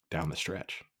down the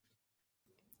stretch.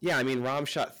 Yeah, I mean, Rahm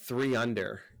shot 3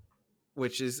 under,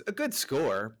 which is a good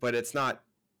score, but it's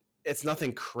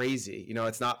nothing crazy.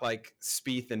 It's not like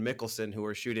Spieth and Mickelson who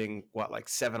are shooting like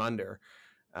 7 under.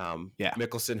 Yeah.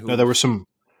 Mickelson, No, there who were some.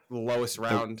 the lowest There,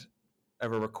 round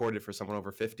ever recorded for someone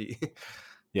over 50.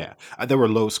 yeah, there were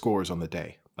low scores on the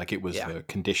day. Like it was Yeah. the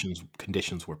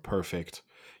conditions were perfect.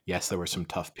 Yes, there were some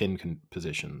tough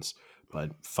positions,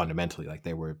 but fundamentally, like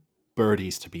there were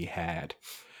birdies to be had.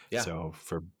 Yeah. So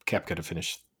for Kepka to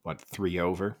finish 3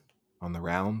 over on the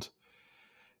round,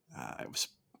 it was,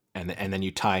 and then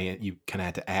you tie it. You kind of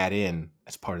had to add in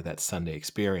as part of that Sunday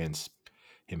experience,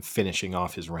 him finishing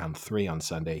off his round 3 on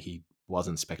Sunday. He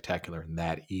wasn't spectacular in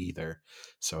that either,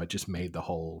 so it just made the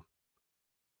whole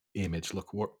image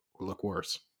look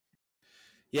worse.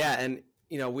 Yeah, and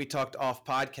we talked off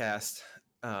podcast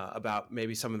about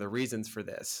maybe some of the reasons for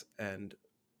this, and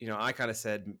I kind of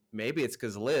said maybe it's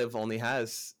because Liv only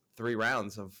has 3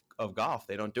 rounds of golf.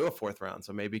 They don't do a 4th round,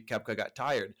 so maybe Kepka got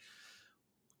tired.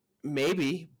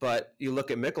 Maybe, but you look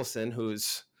at Mickelson,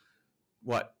 who's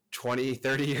what 20,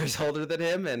 30 years older than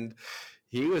him, and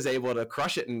he was able to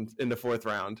crush it in the 4th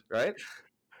round, right?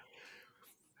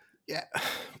 Yeah,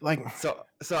 like So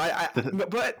I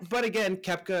the, but again,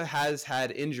 Kepka has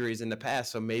had injuries in the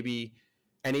past, so maybe,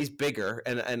 and he's bigger,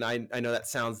 and I know that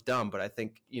sounds dumb, but I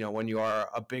think when you are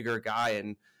a bigger guy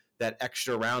and that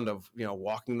extra round of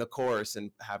walking the course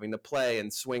and having to play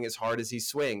and swing as hard as he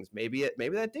swings, maybe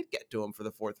that did get to him for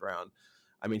the 4th round.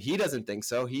 I mean, he doesn't think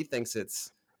so. He thinks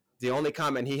it's The only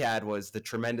comment he had was the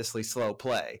tremendously slow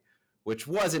play, which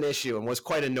was an issue and was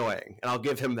quite annoying, and I'll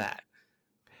give him that.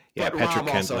 Yeah, But Patrick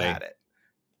Rahm also had Kentley. it.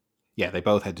 Yeah, they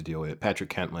both had to deal with it. Patrick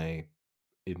Kentley,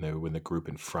 in the group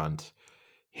in front,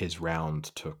 his round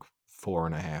took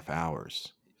 4.5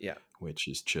 hours, Yeah. which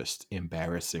is just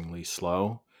embarrassingly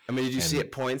slow. I mean, did you see And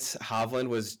at points Hovland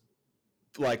was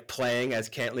like playing as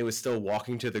Cantley was still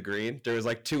walking to the green? There was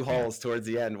like two yeah, holes towards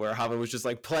the end where Hovland was just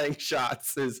like playing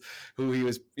shots as who he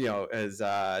was, as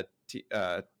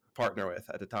partner with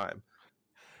at the time.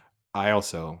 I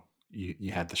also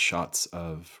you had the shots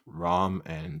of Rahm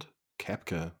and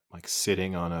Koepka like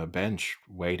sitting on a bench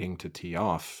waiting to tee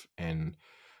off, and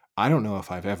I don't know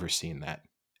if I've ever seen that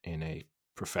in a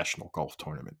professional golf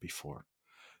tournament before.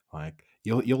 Like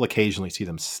you'll occasionally see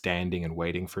them standing and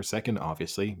waiting for a second.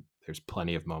 Obviously, there's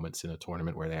plenty of moments in a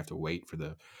tournament where they have to wait for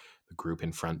the group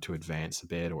in front to advance a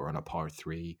bit, or on a par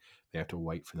three, they have to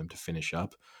wait for them to finish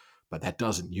up. But that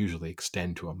doesn't usually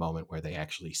extend to a moment where they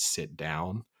actually sit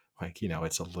down. Like,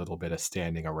 it's a little bit of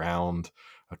standing around,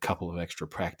 a couple of extra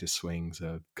practice swings,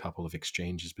 a couple of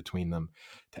exchanges between them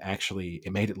to actually,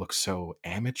 it made it look so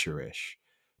amateurish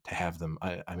to have them.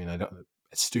 I mean, I don't,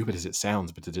 as stupid as it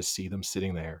sounds, but to just see them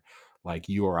sitting there like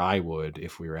you or I would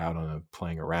if we were out on a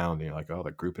playing around, and you're like, oh,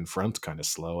 the group in front's kind of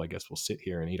slow. I guess we'll sit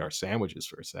here and eat our sandwiches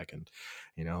for a second.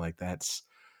 Like that's,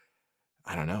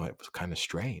 I don't know, it was kind of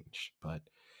strange. But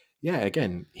yeah,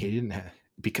 again, he didn't have,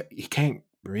 because he can't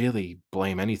really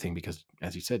blame anything because,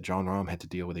 as you said, Jon Rahm had to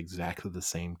deal with exactly the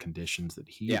same conditions that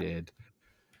he Yeah. did.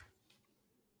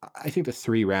 I think the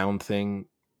 3 round thing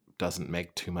doesn't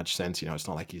make too much sense. It's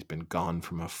not like he's been gone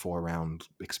from a 4 round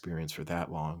experience for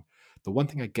that long. The one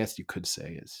thing I guess you could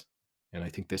say is, and I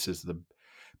think this is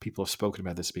people have spoken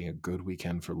about this being a good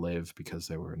weekend for Liv because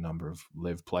there were a number of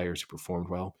Liv players who performed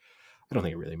well. I don't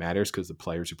think it really matters because the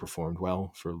players who performed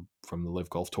well from the Live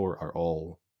Golf Tour are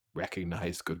all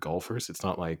recognized good golfers. It's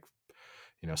not like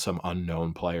some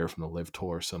unknown player from the Live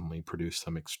Tour suddenly produced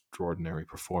some extraordinary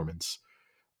performance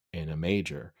in a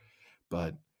major.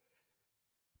 But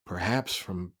perhaps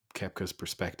from Kepka's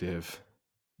perspective,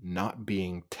 not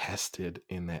being tested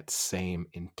in that same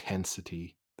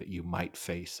intensity that you might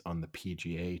face on the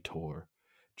PGA Tour,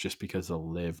 just because the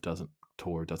Live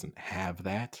Tour doesn't have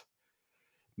that.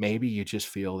 Maybe you just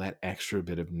feel that extra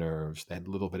bit of nerves, that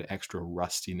little bit of extra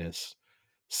rustiness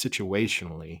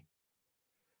situationally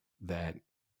that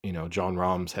Jon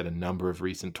Rahm's had a number of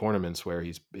recent tournaments where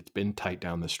it's been tight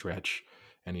down the stretch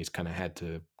and he's kind of had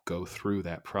to go through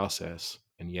that process.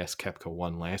 And yes, Kepka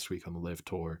won last week on the Live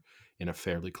Tour in a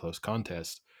fairly close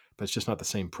contest, but it's just not the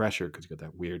same pressure because you got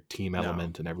that weird team No.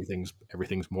 element and everything's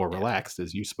more Yeah. relaxed,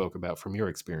 as you spoke about from your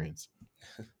experience.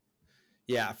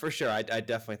 Yeah, for sure. I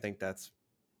definitely think that's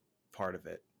part of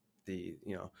it.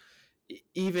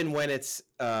 Even when it's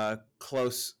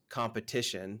close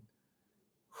competition,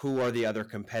 who are the other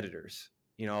competitors?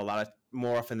 A lot of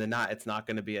more often than not, it's not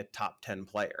going to be a top 10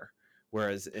 player.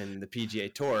 Whereas in the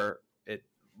PGA Tour, it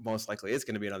most likely is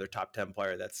going to be another top 10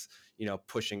 player that's,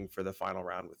 pushing for the final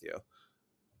round with you.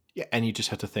 Yeah, and you just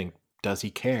have to think, does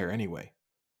he care anyway?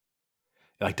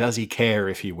 Like, does he care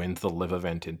if he wins the Live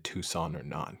event in Tucson or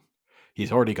not?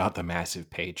 He's already got the massive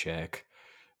paycheck.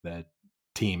 That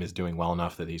team is doing well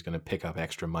enough that he's going to pick up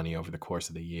extra money over the course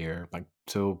of the year. Like,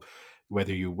 so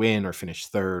whether you win or finish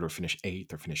third or finish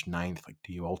eighth or finish ninth, like,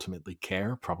 do you ultimately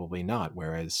care? Probably not.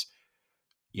 Whereas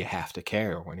you have to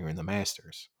care when you're in the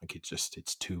Masters. Like,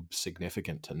 it's too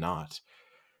significant to not.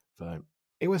 But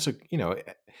it was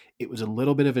it was a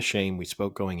little bit of a shame. We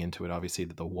spoke going into it, obviously,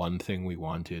 that the one thing we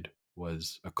wanted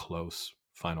was a close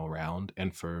final round.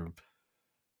 And for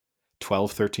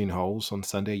 12, 13 holes on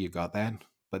Sunday, you got that.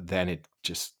 But then it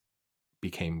just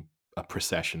became a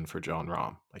procession for Jon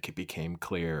Rahm. Like, it became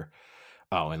clear,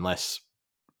 oh, unless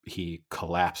he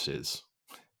collapses,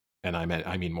 and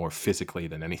I mean more physically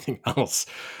than anything else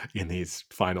in these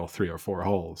final 3 or 4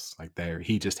 holes, like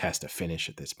he just has to finish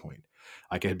at this point.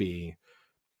 Like, it'd be,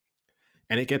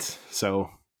 and it gets so.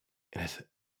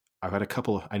 I've got a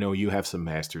couple. I know you have some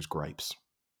Masters gripes.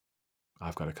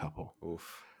 I've got a couple.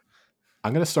 Oof.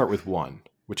 I'm going to start with one,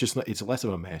 which is it's less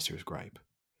of a Masters gripe,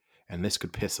 and this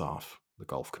could piss off the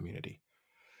golf community.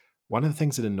 One of the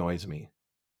things that annoys me,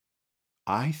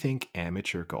 I think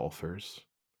amateur golfers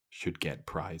should get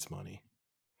prize money.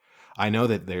 I know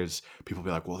that there's people be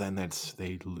like, well, then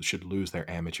they should lose their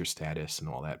amateur status and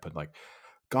all that. But like,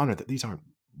 Goner, that these aren't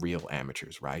real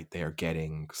amateurs, right? They are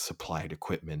getting supplied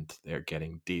equipment, they're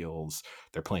getting deals,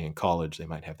 they're playing in college, they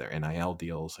might have their NIL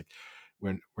deals. Like,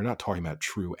 we're not talking about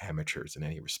true amateurs in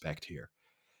any respect here.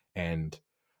 And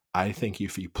I think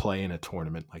if you play in a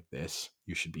tournament like this,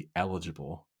 you should be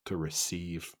eligible to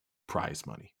receive prize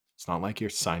money. It's not like you're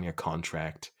signing a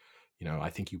contract. I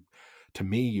think to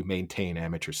me, you maintain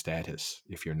amateur status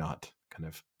if you're not kind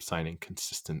of signing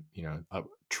consistent,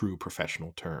 true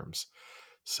professional terms.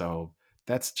 So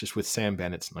that's just with Sam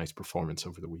Bennett's nice performance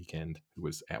over the weekend. It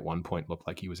was at one point looked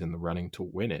like he was in the running to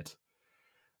win it.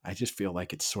 I just feel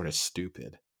like it's sort of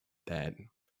stupid that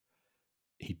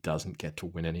he doesn't get to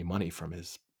win any money from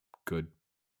his good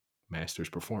Masters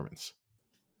performance.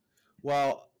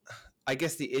 Well, I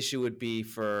guess the issue would be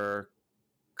for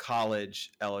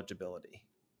college eligibility.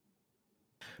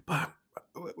 But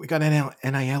we got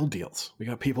NIL deals. We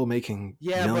got people making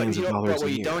millions of but dollars a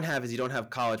what you year. don't have is you don't have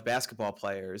college basketball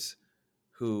players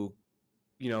who,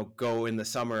 go in the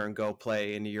summer and go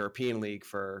play in the European League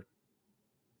for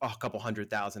a couple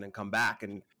 100,000 and come back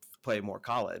and play more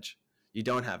college. You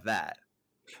don't have that.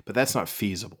 But that's not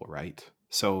feasible, right?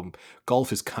 So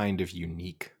golf is kind of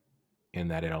unique in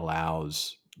that it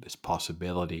allows this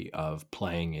possibility of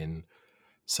playing in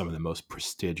some of the most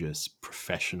prestigious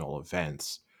professional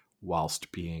events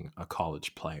whilst being a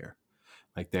college player.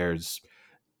 Like there's,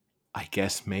 I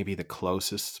guess maybe the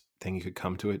closest thing you could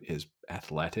come to it is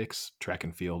athletics, track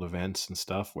and field events and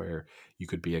stuff where you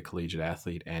could be a collegiate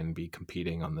athlete and be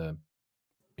competing on the,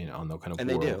 on the kind of And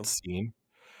they world do. scene.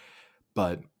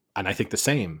 And I think the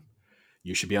same,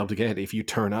 you should be able to get, if you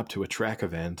turn up to a track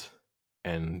event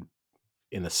and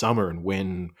in the summer and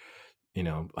win,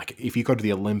 like if you go to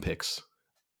the Olympics,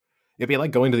 it'd be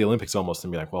like going to the Olympics almost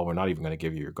and be like, well, we're not even going to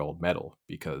give you your gold medal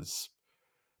because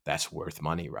that's worth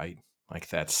money, right? Like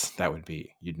that would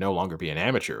be, you'd no longer be an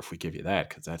amateur if we give you that,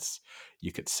 because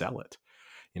you could sell it.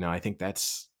 I think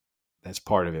that's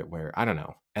part of it where, I don't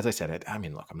know. As I said, I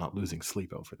mean, look, I'm not losing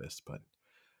sleep over this, but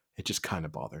it just kind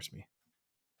of bothers me.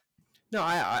 No,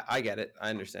 I get it. I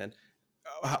understand.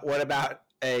 What about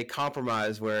a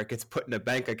compromise where it gets put in a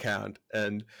bank account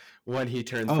and when he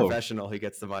turns Oh, professional, he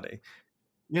gets the money?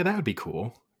 yeah, that would be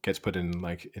cool. Gets put in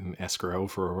escrow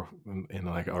in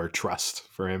like our trust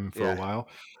for him for a Yeah. while.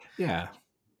 Yeah,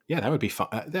 yeah, that would be fun.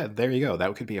 There you go.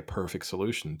 That could be a perfect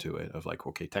solution to it. Of like,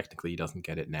 okay, technically he doesn't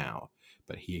get it now,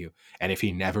 but and if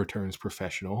he never turns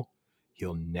professional,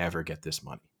 he'll never get this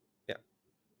money. Yeah.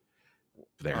 I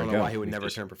There don't we know why go. he would He's never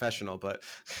turn professional, but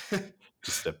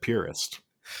just a purist.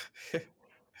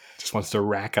 Just wants to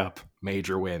rack up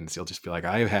major wins. He'll just be like,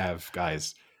 I have,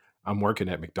 guys, I'm working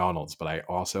at McDonald's, but I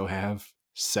also have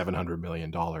 $700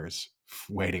 million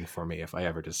waiting for me if I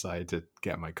ever decide to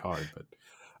get my card. But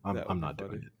that would I'm be not funny.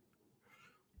 doing it.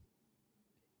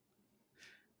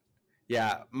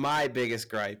 Yeah, my biggest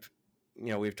gripe,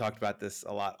 we've talked about this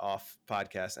a lot off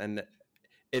podcast, and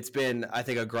it's been, I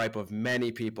think, a gripe of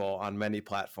many people on many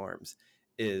platforms,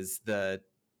 is the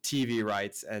TV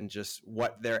rights and just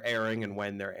what they're airing and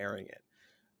when they're airing it.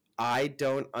 I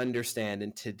don't understand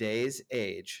in today's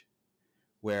age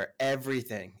where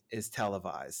everything is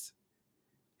televised,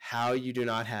 how you do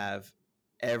not have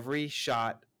every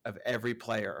shot of every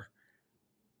player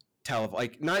televised,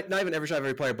 like not even every shot of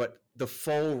every player, but the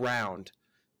full round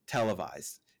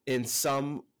televised in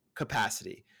some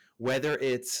capacity, whether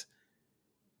it's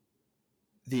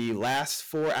the last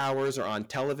 4 hours are on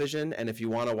television, and if you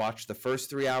want to watch the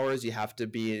first 3 hours, you have to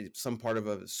be some part of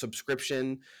a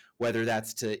subscription, whether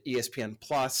that's to ESPN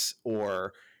Plus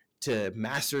or to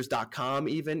masters.com.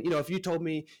 Even, if you told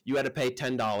me you had to pay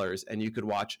 $10 and you could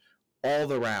watch all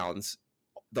the rounds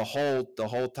the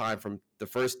whole time from the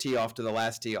first tee off to the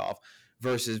last tee off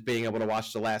versus being able to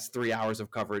watch the last 3 hours of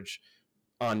coverage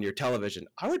on your television,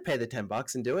 I would pay the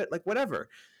 $10 and do it, like whatever.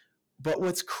 But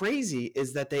what's crazy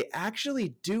is that they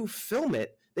actually do film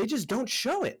it. They just don't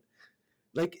show it.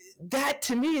 Like, that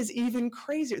to me is even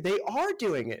crazier. They are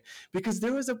doing it because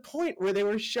there was a point where they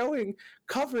were showing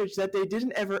coverage that they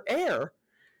didn't ever air.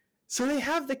 So they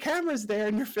have the cameras there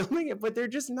and they're filming it, but they're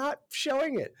just not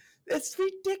showing it. It's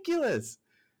ridiculous.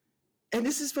 And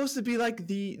this is supposed to be like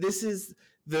this is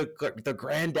the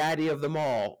granddaddy of them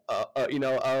all,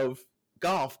 of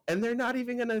golf, and they're not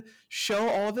even going to show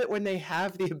all of it when they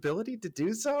have the ability to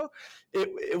do so.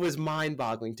 It was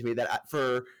mind-boggling to me that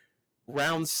for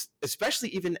rounds, especially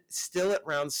even still at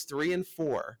rounds 3 and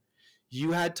 4,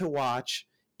 you had to watch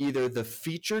either the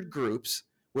featured groups,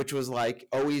 which was like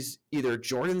always either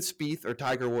Jordan Spieth or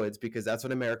Tiger Woods, because that's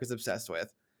what America's obsessed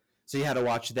with. So you had to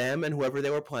watch them and whoever they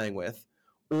were playing with,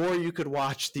 or you could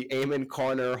watch the Amen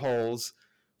Corner holes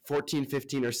 14,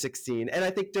 15, or 16. And I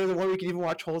think there's the one we could even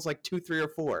watch holes like 2, 3, or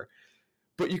 4.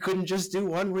 But you couldn't just do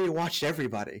one where you watched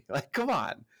everybody. Like, come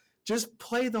on. Just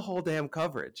play the whole damn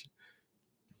coverage.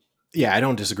 Yeah, I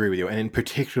don't disagree with you. And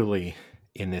particularly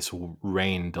in this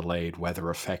rain delayed, weather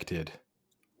affected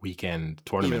weekend Even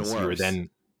tournaments, worse.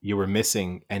 you were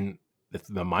missing. And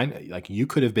the mind, like you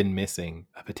could have been missing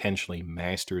a potentially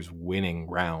Masters winning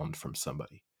round from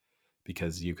somebody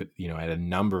because you could, had a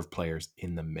number of players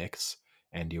in the mix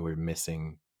and you were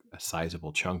missing a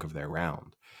sizable chunk of their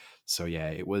round. So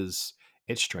yeah,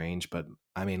 it's strange, but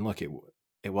I mean, look,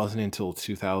 it wasn't until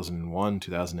 2001,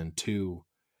 2002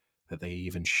 that they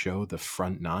even showed the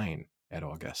front nine at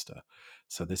Augusta.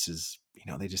 So this is,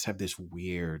 they just have this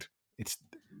weird, it's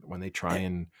when they try Eh,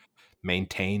 and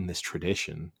maintain this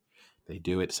tradition, they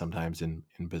do it sometimes in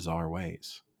bizarre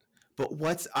ways. but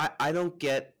I don't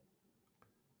get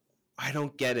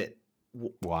it.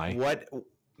 Why? What?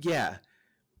 Yeah,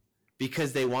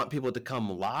 because they want people to come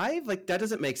live. Like that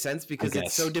doesn't make sense I because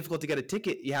it's so guess. difficult to get a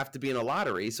ticket. You have to be in a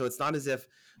lottery, so it's not as if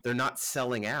they're not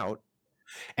selling out.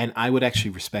 And I would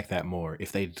actually respect that more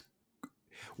if they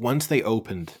once they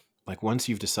opened, like once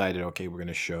you've decided, okay, we're going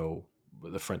to show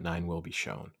the front nine will be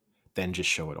shown, then just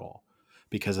show it all.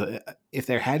 Because if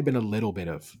there had been a little bit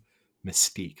of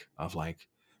mystique of like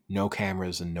no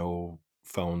cameras and no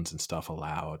phones and stuff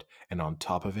allowed, and on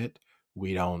top of it,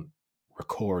 we don't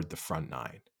record the front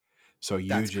nine. So you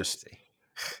That's just, crazy.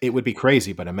 it would be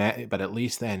crazy, but at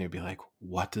least then it'd be like,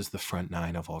 what does the front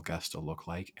nine of Augusta look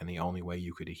like? And the only way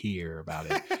you could hear about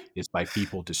it is by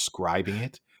people describing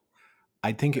it.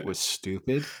 I think it was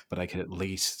stupid, but I could at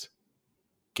least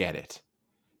get it.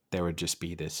 There would just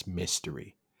be this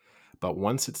mystery. But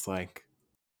once it's like,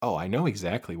 oh, I know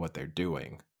exactly what they're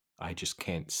doing, I just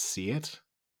can't see it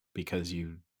because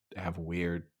you have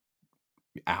weird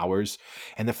hours.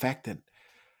 And the fact that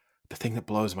the thing that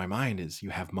blows my mind is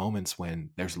you have moments when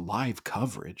there's live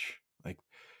coverage. Like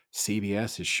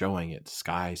CBS is showing it,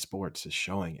 Sky Sports is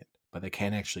showing it, but they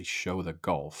can't actually show the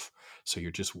golf. So you're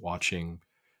just watching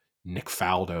Nick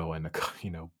Faldo and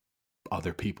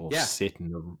other people Yeah, sit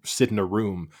in a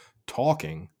room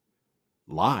talking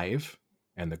live,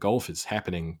 and the golf is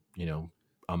happening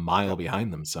a mile yep.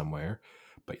 behind them somewhere,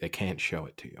 but they can't show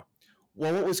it to you.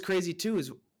 Well, what was crazy too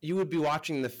is you would be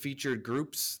watching the featured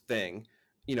groups thing,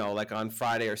 like on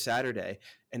Friday or Saturday,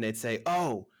 and they'd say,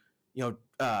 "Oh,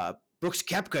 Brooks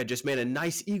Koepka just made a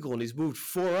nice eagle and he's moved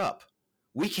 4 up.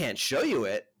 We can't show you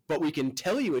it, but we can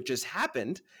tell you it just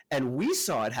happened, and we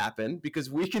saw it happen because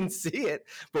we can see it,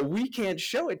 but we can't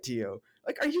show it to you."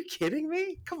 Like, are you kidding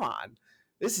me? Come on.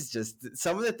 This is just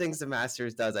some of the things the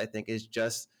Masters does. I think is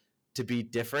just to be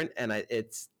different, and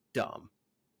it's dumb.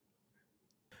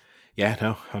 Yeah,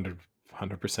 no,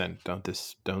 100%.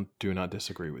 Don't do not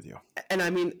disagree with you. And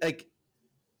I mean, like,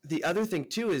 the other thing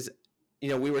too is,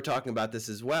 we were talking about this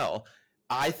as well.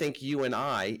 I think you and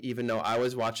I, even though I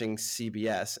was watching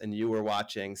CBS and you were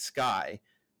watching Sky,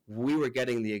 we were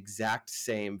getting the exact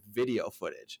same video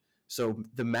footage. So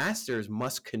the Masters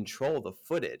must control the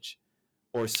footage,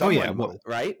 or Oh yeah, someone, well,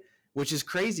 right? Which is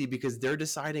crazy because they're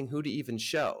deciding who to even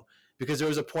show. Because there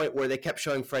was a point where they kept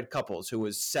showing Fred Couples, who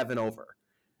was 7 over,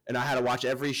 and I had to watch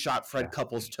every shot yeah. Fred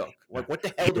Couples took. Yeah. Like, what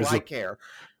the hell do Here's I the care?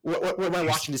 What am I here's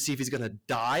watching to see if he's going to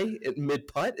die at mid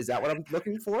putt? Is that what I'm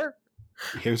looking for?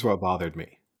 here's what bothered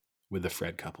me with the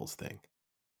Fred Couples thing.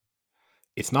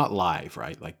 It's not live,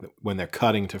 right? Like when they're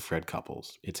cutting to Fred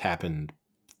Couples, it's happened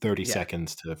 30 Yeah,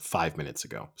 seconds to 5 minutes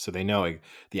ago, so they know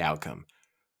the outcome.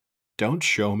 Don't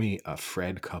show me a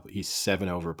Fred Couple. He's 7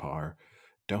 over par.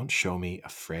 Don't show me a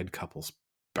Fred Couples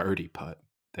birdie putt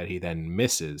that he then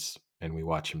misses, and we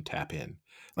watch him tap in.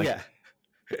 Like yeah,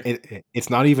 it's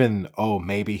not even. Oh,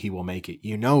 maybe he will make it.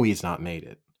 He's not made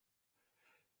it.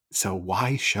 So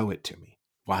why show it to me?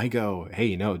 Why go?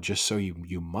 Hey, just so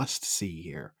you must see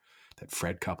here that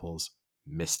Fred Couples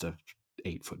missed a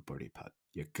 8 foot birdie putt.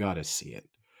 You gotta see it,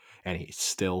 and he's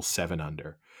still 7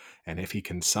 under. And if he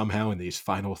can somehow in these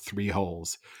final 3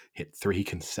 holes hit 3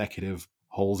 consecutive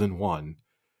holes in one,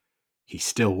 he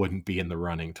still wouldn't be in the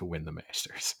running to win the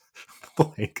Masters.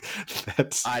 Like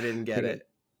that's I didn't get it.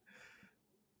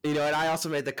 And I also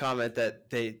made the comment that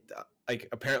they, like,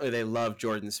 apparently they love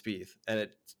Jordan Spieth, and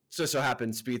it just so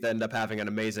happened Spieth ended up having an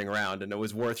amazing round, and it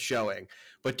was worth showing.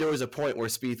 But there was a point where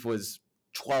Spieth was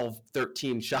 12,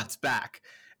 13 shots back,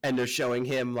 and they're showing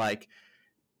him like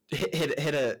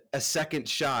hit a second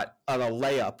shot on a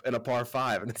layup in a par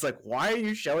five, and it's like, why are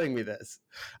you showing me this?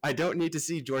 I don't need to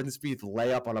see Jordan Spieth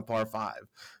lay up on a par five.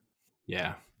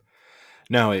 yeah.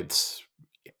 No, it's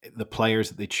the players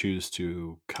that they choose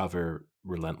to cover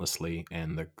relentlessly,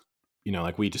 and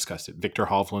like we discussed it, Victor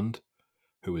Hovland,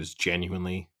 who is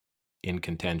genuinely in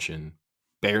contention,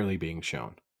 barely being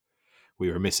shown. We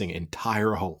were missing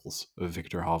entire holes of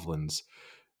Victor Hovland's,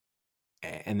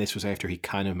 and this was after he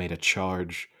kind of made a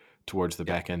charge towards the Yep.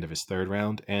 back end of his third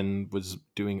round and was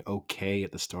doing okay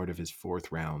at the start of his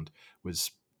fourth round.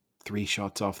 Was 3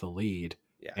 shots off the lead,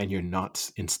 Yeah. and you're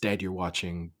not. Instead, you're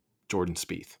watching Jordan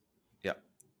Spieth. Yeah.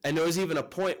 And there was even a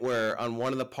point where on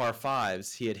one of the par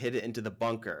fives, he had hit it into the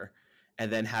bunker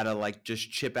and then had to like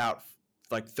just chip out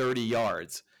like 30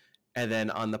 yards. And then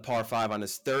on the par five on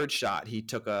his third shot, he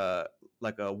took a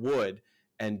wood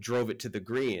and drove it to the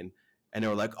green. And they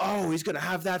were like, oh, he's going to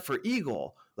have that for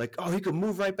eagle. Like, oh, he could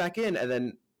move right back in. And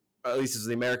then, at least this is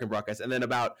the American broadcast. And then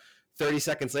about 30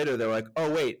 seconds later, they're like, oh,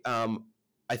 wait,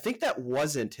 I think that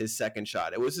wasn't his second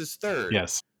shot. It was his third.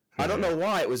 Yes. I don't Yeah. know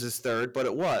why it was his third, but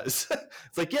it was.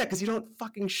 It's like, yeah, because you don't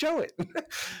fucking show it.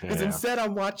 Because Yeah. instead,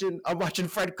 I'm watching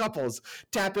Fred Couples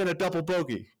tap in a double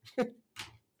bogey.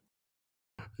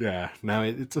 Yeah. Now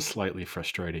it's a slightly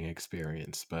frustrating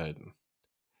experience, but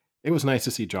it was nice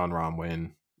to see Jon Rahm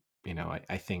win.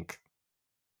 I think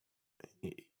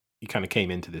he kind of came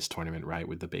into this tournament right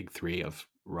with the big three of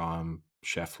Rahm,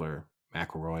 Scheffler,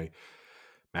 McIlroy.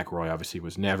 McIlroy obviously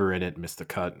was never in it, missed the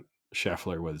cut.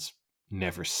 Scheffler was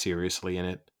never seriously in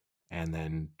it, and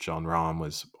then Jon Rahm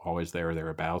was always there or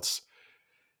thereabouts.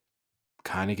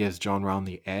 Kind of gives Jon Rahm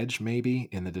the edge, maybe,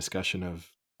 in the discussion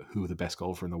of who the best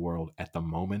golfer in the world at the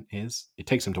moment is. It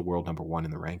takes him to world number one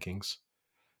in the rankings,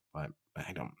 but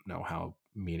I don't know how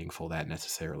meaningful that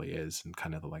necessarily is, and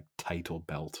kind of the like title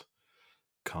belt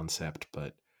concept.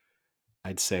 But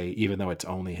I'd say even though it's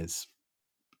only his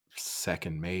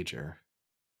second major,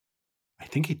 I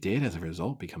think he did as a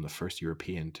result become the first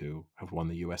European to have won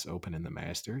the US Open and the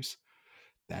Masters.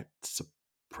 That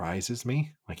surprises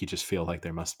me. Like you just feel like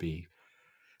there must be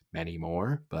many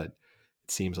more, but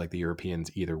it seems like the Europeans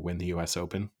either win the US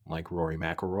Open like Rory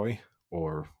McIlroy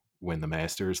or win the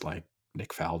Masters like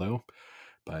Nick Faldo,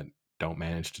 but don't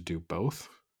manage to do both.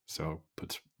 So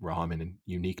puts Rahm in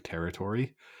unique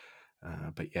territory.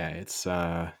 But yeah, it's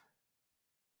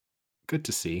good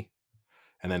to see.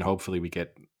 And then hopefully we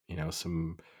get,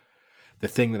 some. The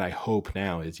thing that I hope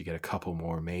now is you get a couple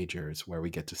more majors where we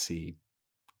get to see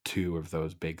two of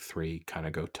those big three kind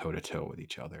of go toe to toe with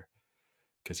each other.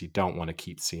 Because you don't want to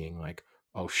keep seeing like,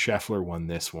 oh, Scheffler won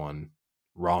this one,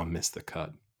 Rahm missed the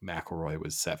cut, McIlroy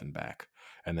was 7 back,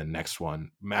 and then next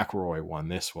one, McIlroy won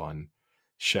this one,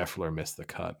 Scheffler missed the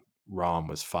cut, Rahm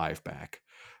was 5 back.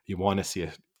 You want to see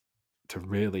it to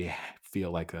really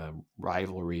feel like a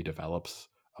rivalry develops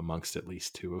amongst at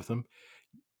least two of them.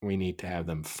 We need to have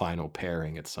them final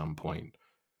pairing at some point,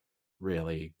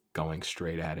 really going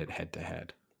straight at it head to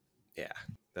head. Yeah,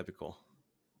 that'd be cool.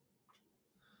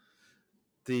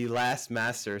 The last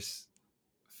Masters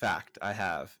fact I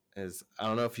have is I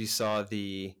don't know if you saw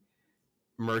the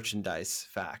merchandise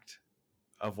fact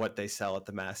of what they sell at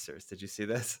the Masters. Did you see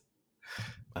this?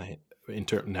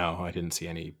 No, I didn't see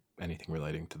anything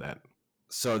relating to that.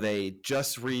 So they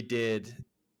just redid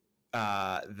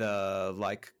the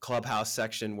like clubhouse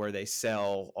section where they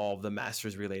sell all of the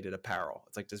Masters related apparel.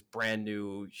 It's like this brand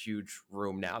new huge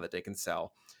room now that they can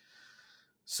sell.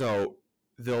 So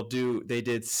they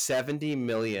did $70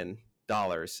 million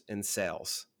in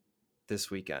sales this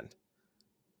weekend.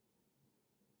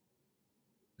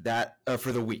 That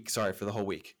for the week, sorry, for the whole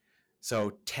week.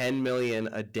 So 10 million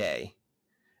a day,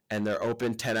 and they're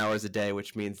open 10 hours a day,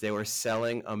 which means they were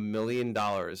selling $1 million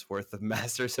worth of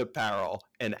Masters apparel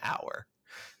an hour.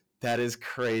 That is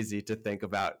crazy to think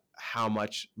about how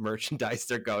much merchandise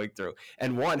they're going through,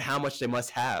 and how much they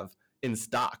must have in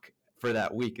stock for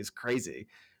that week is crazy,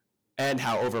 and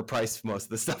how overpriced most of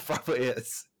the stuff probably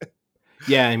is.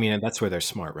 Yeah, I mean, that's where they're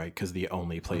smart, right? Because the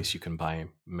only place you can buy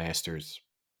Masters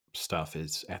stuff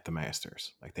is at the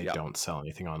Masters. Like they Yep. don't sell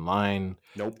anything online.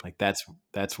 Nope. Like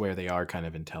that's where they are kind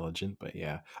of intelligent. But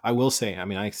yeah, I will say, I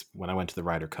mean, when I went to the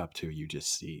Ryder Cup too, you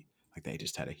just see like they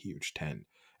just had a huge 10,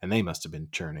 and they must have been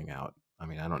churning out. I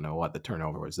mean, I don't know what the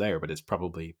turnover was there, but it's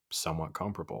probably somewhat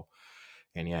comparable.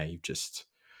 And yeah,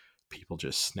 people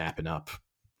just snapping up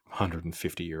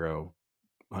 150 euro,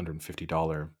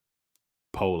 $150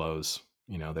 polos,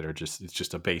 that are it's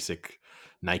just a basic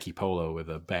Nike polo with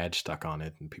a badge stuck on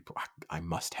it, and people, I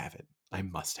must have it. I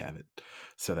must have it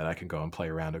so that I can go and play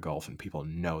a round of golf and people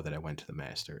know that I went to the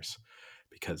Masters.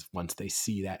 Because once they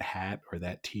see that hat or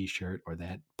that t-shirt or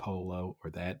that polo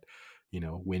or that,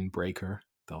 windbreaker,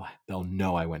 they'll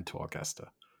know I went to Augusta.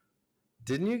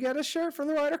 Didn't you get a shirt from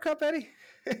the Ryder Cup, Eddie?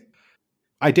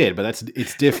 I did, but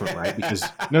it's different, right? Because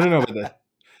no, but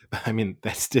I mean,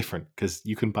 that's different because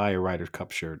you can buy a Ryder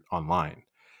Cup shirt online.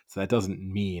 So that doesn't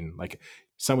mean like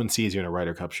someone sees you in a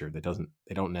Ryder Cup shirt, they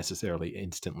don't necessarily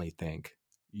instantly think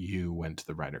you went to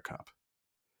the Ryder Cup.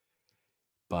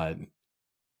 But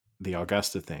the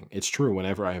Augusta thing, it's true.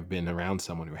 Whenever I've been around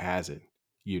someone who has it,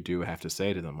 you do have to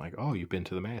say to them like, "Oh, you've been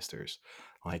to the Masters."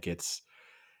 Like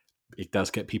it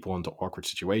does get people into awkward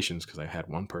situations, because I had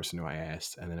one person who I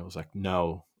asked, and then it was like,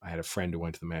 no, I had a friend who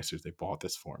went to the Masters. They bought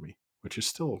this for me, which is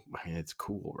still, I mean, it's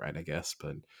cool, right? I guess,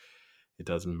 but it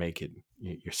doesn't make it,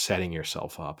 you're setting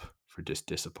yourself up for just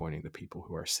disappointing the people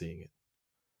who are seeing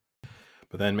it.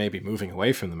 But then maybe moving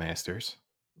away from the Masters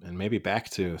and maybe back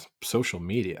to social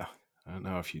media. I don't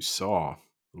know if you saw a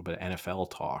little bit of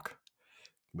NFL talk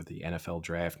with the NFL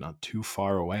draft not too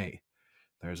far away.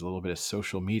 There's a little bit of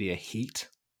social media heat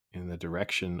in the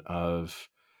direction of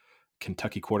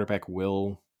Kentucky quarterback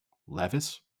Will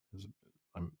Levis.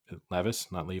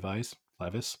 Levis, not Levi's.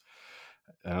 Levis.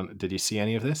 Did you see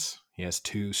any of this? He has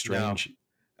two No. strange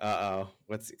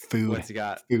What's food what's he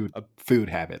got? food A, food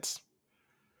habits.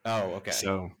 oh, okay.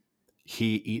 So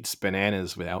he eats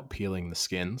bananas without peeling the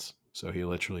skins. So he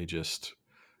literally just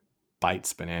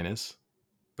bites bananas.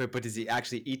 But does he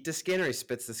actually eat the skin or he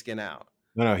spits the skin out?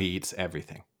 No, he eats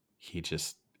everything. He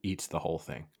just eats the whole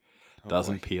thing. Oh boy.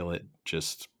 Doesn't peel it.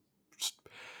 Just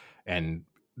and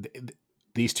th- th-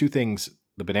 these two things,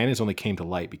 the bananas only came to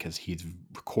light because he's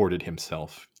recorded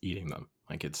himself eating them.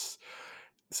 Like it's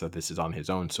so this is on his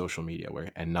own social media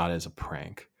where and not as a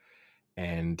prank.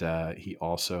 And he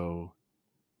also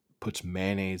puts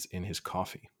mayonnaise in his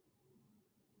coffee.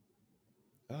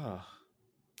 Oh.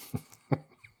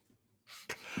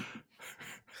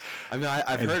 I mean, and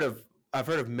I've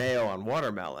heard of mayo on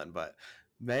watermelon, but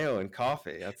mayo and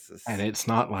coffee, that's and just. it's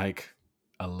not like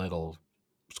a little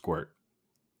squirt.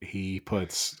 He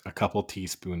puts a couple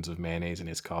teaspoons of mayonnaise in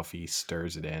his coffee,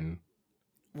 stirs it in.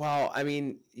 Well, I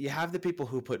mean, you have the people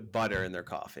who put butter in their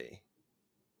coffee,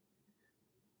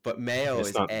 but And mayo it's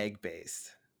is not. egg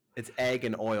based. It's egg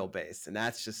and oil based, and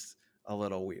that's just a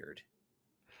little weird.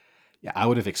 Yeah, I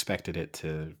would have expected it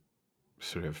to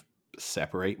sort of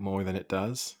separate more than it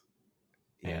does,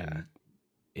 Yeah. and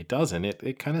it doesn't.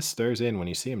 It kind of stirs in when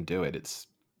you see him do it. It's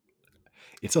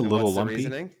a And little what's the lumpy.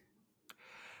 reasoning?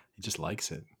 He just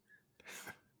likes it.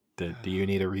 Do you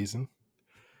need a reason?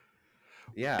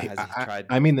 Yeah, I, has he I, tried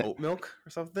I mean that. oat milk or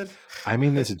something? I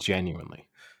mean this genuinely,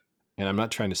 and I'm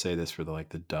not trying to say this for the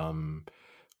dumb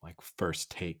first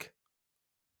take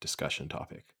discussion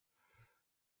topic.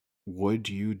 Would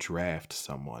you draft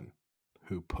someone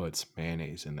who puts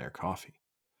mayonnaise in their coffee?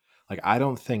 Like, I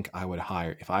don't think I would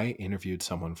hire, if I interviewed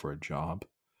someone for a job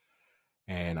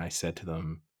and I said to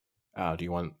them, do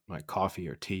you want like coffee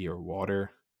or tea or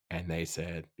water? And they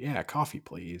said, yeah, coffee,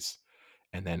 please.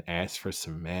 And then asked for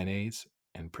some mayonnaise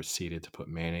and proceeded to put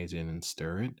mayonnaise in and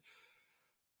stir it.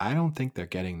 I don't think they're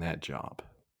getting that job.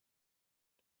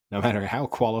 No matter how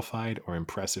qualified or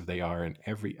impressive they are in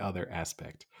every other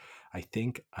aspect, I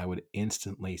think I would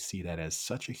instantly see that as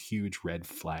such a huge red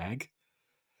flag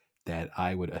that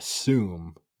I would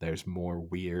assume there's more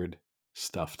weird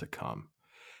stuff to come.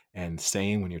 And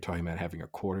saying when you're talking about having a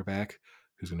quarterback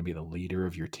who's going to be the leader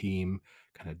of your team,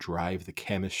 kind of drive the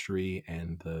chemistry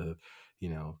and the, you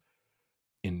know,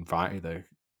 invite the,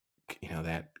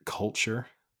 that culture,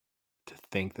 to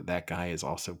think that that guy is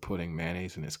also putting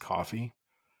mayonnaise in his coffee,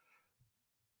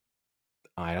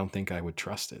 I don't think I would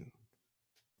trust it.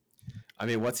 I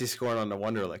mean, what's he scoring on the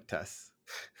Wonderlic test?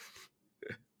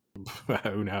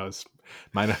 Who knows?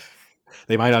 Might not,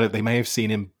 they might not. They may have seen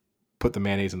him put the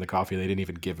mayonnaise in the coffee. They didn't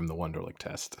even give him the Wonderlic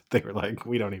test. They were like,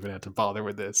 "We don't even have to bother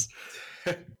with this."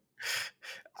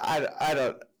 I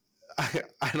don't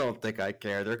I don't think I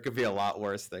care. There could be a lot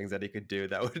worse things that he could do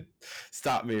that would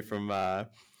stop me from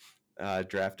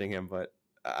drafting him. But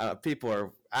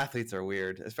athletes are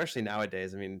weird, especially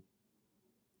nowadays. I mean,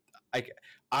 I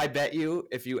I bet you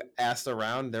if you asked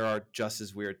around, there are just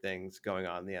as weird things going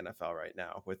on in the NFL right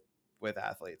now with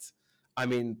athletes. I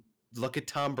mean, look at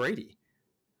Tom Brady.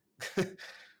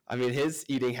 I mean, his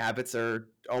eating habits are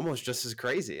almost just as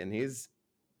crazy, and he's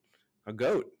a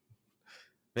goat.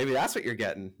 Maybe that's what you're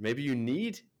getting. Maybe you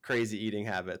need crazy eating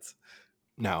habits.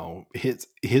 No,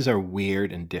 his are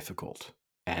weird and difficult,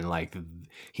 and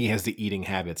he has the eating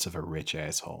habits of a rich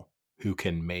asshole who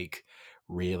can make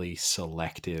really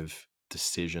selective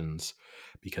decisions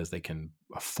because they can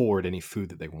afford any food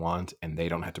that they want and they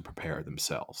don't have to prepare it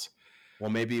themselves. Well,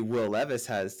 maybe Will Levis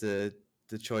has the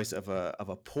choice of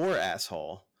a poor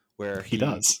asshole where He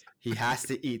does. he has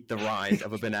to eat the rind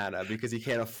of a banana because he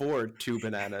can't afford two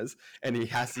bananas, and he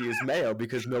has to use mayo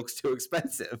because milk's too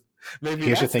expensive. Maybe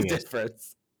Here's the that's the thing is,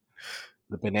 difference.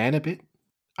 the banana bit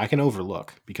I can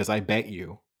overlook because I bet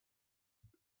you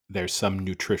there's some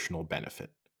nutritional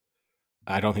benefit.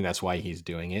 I don't think that's why he's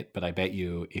doing it, but I bet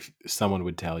you if someone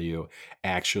would tell you,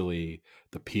 actually,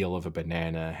 the peel of a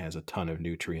banana has a ton of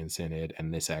nutrients in it,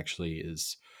 and this actually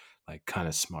is kind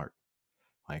of smart.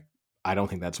 Like, I don't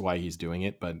think that's why he's doing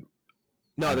it, but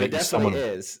No, I there bet you definitely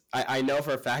someone. is. I know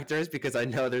for a fact there is because I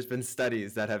know there's been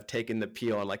studies that have taken the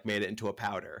peel and like made it into a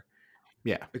powder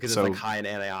Yeah. because it's like So high in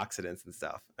antioxidants and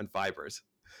stuff and fibers.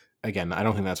 again, I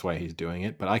don't think that's why he's doing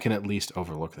it, but I can at least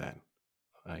overlook that.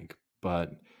 Like,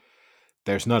 but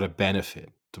there's not a benefit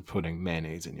to putting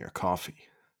mayonnaise in your coffee.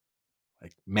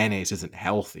 Like, mayonnaise isn't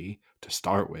healthy to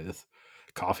start with.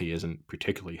 Coffee isn't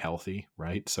particularly healthy,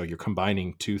 right? So you're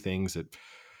combining two things that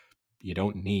you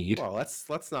don't need. Well,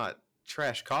 let's not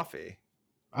trash coffee.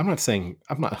 I'm not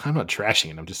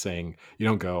trashing it. I'm just saying you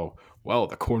don't go, well,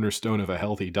 the cornerstone of a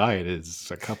healthy diet is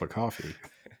a cup of coffee.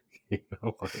 You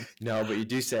know, like, No, but you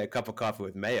do say a cup of coffee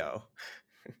with mayo.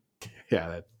 yeah,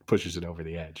 that pushes it over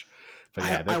the edge. But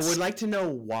yeah, I would that's like to know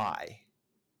why.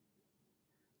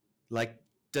 Like,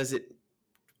 does it?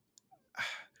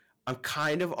 I'm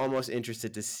kind of almost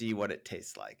interested to see what it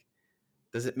tastes like.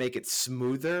 Does it make it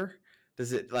smoother?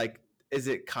 Does it like? Is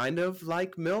it kind of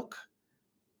like milk?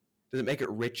 Does it make it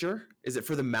richer? Is it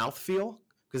for the mouthfeel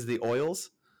because of the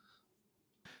oils?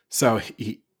 so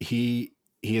he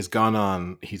has gone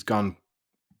on he's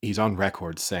on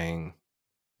record saying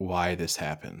why this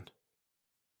happened.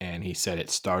 And he said it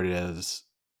started as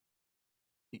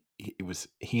it was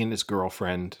he and his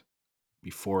girlfriend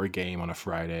before a game on a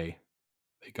Friday.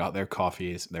 They got their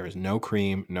coffees. There was no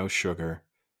cream, no sugar,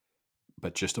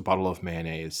 but just a bottle of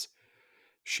mayonnaise.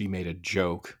 She made a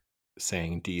joke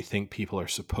saying, "Do you think people are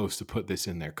supposed to put this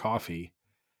in their coffee?"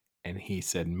 And he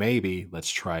said, "Maybe, let's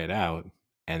try it out."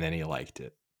 And then he liked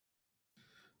it.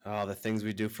 Oh, the things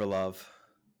we do for love.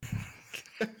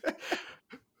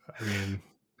 I mean,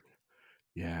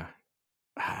 yeah,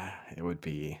 it would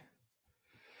be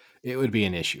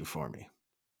an issue for me.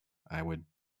 I would,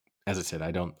 as I said,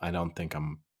 I don't think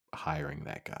I'm hiring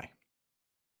that guy.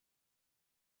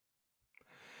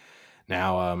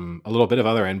 Now, a little bit of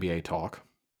other NBA talk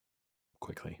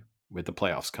quickly with the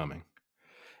playoffs coming.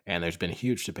 And there's been a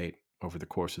huge debate over the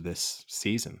course of this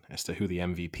season as to who the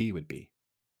MVP would be.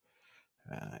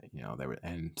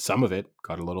 And some of it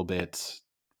got a little bit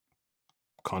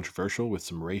controversial with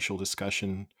some racial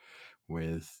discussion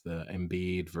with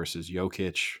Embiid versus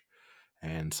Jokic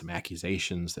and some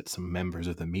accusations that some members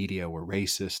of the media were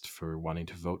racist for wanting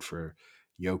to vote for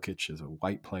Jokic as a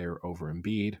white player over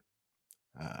Embiid.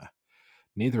 Uh,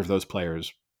 Neither of those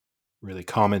players really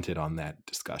commented on that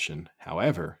discussion.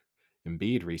 However,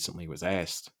 Embiid recently was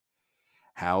asked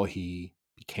how he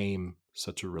became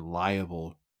such a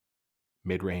reliable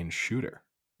mid-range shooter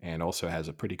and also has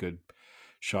a pretty good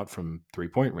shot from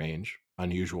three-point range,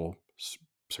 unusual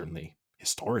certainly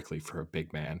historically for a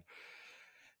big man.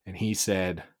 And he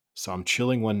said, "So I'm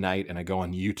chilling one night and I go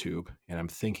on YouTube and I'm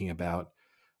thinking about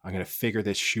I'm going to figure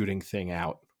this shooting thing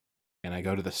out, and I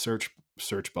go to the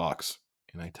search box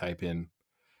and I type in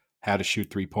how to shoot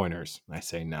three-pointers. I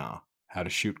say nah. How to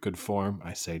shoot good form?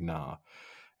 I say nah."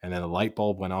 And then a light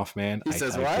bulb went off, man. He I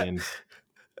says typed what? in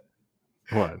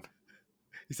what?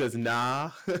 He says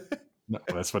nah No,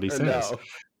 that's what he or says. no.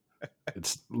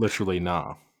 It's literally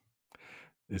nah,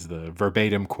 is the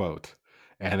verbatim quote.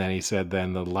 And then he said,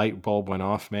 then the light bulb went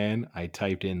off, man. I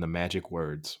typed in the magic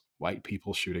words, white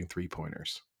people shooting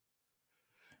three-pointers.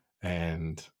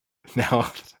 And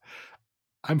now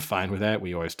I'm fine with that.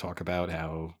 We always talk about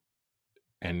how,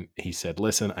 and he said,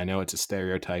 listen, I know it's a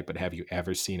stereotype, but have you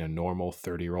ever seen a normal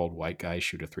 30-year-old white guy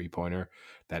shoot a three-pointer?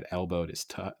 That elbow is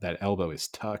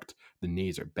tucked, the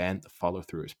knees are bent, the follow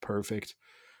through is perfect.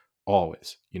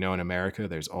 Always. In America,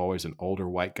 there's always an older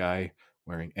white guy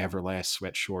wearing Everlast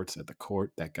sweat shorts at the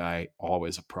court. That guy,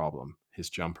 always a problem. His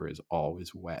jumper is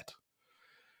always wet.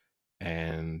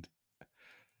 And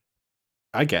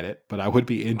I get it, but I would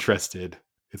be interested.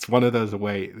 It's one of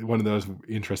those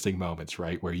interesting moments,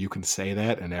 right? Where you can say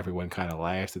that and everyone kind of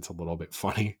laughs. It's a little bit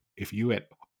funny. If you had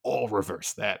all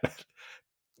reverse that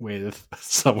with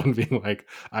someone being like,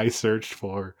 I searched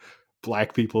for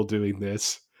black people doing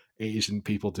this, Asian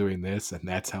people doing this, and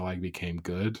that's how I became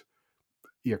good,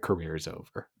 your career is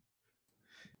over.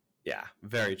 Yeah,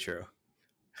 very true.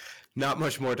 Not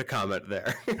much more to comment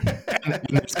there. And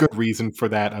there's good reason for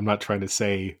that. I'm not trying to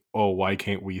say, oh, why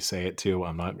can't we say it too?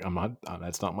 I'm not,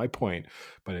 that's not my point.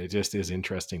 But it just is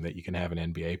interesting that you can have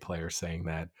an NBA player saying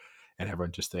that and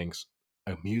everyone just thinks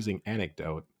amusing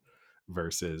anecdote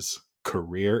versus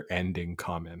career ending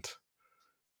comment.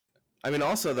 I mean,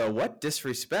 also though, what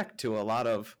disrespect to a lot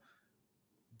of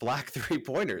black three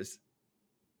pointers,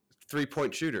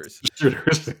 3-point shooters.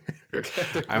 Shooters. Three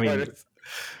I mean, pointers.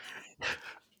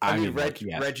 I mean, look,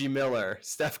 yes. Reggie Miller,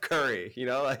 Steph Curry.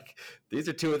 Like these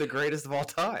are two of the greatest of all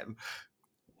time.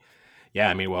 Yeah,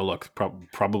 I mean, well, look,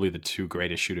 probably the two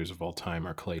greatest shooters of all time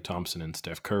are Klay Thompson and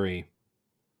Steph Curry.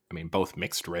 I mean, both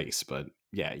mixed race, but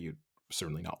yeah, you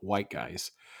certainly not white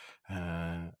guys.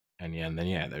 And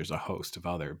then there's a host of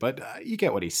other, but you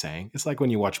get what he's saying. It's like when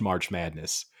you watch March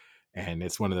Madness, and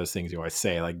it's one of those things you always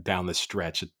say, like down the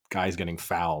stretch, a guy's getting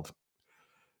fouled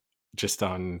just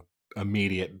on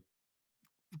immediate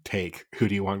take. Who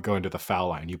do you want going to the foul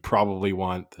line? You probably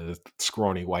want the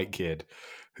scrawny white kid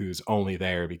who's only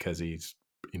there because he's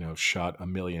shot a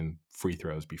million free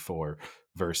throws before,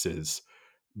 versus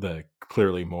the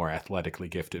clearly more athletically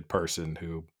gifted person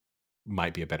who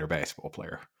might be a better basketball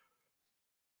player.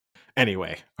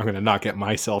 Anyway, I'm going to not get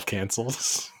myself canceled.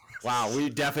 Wow, we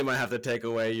definitely might have to take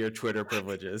away your Twitter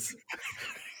privileges.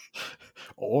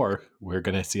 Or we're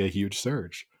going to see a huge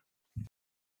surge.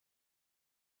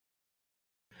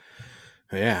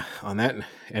 Yeah, on that,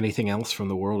 anything else from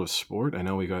the world of sport? I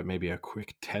know we got maybe a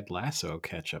quick Ted Lasso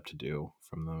catch up to do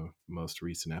from the most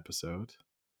recent episode.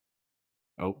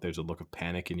 Oh, there's a look of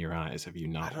panic in your eyes. Have you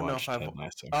I not don't know if watched I've. Ted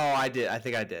Lasso? Oh, I did. I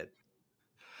think I did.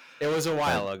 It was a But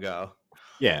while ago.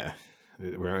 yeah,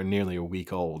 we're nearly a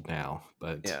week old now.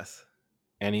 But Yes.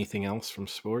 anything else from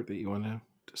sport that you want to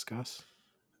discuss?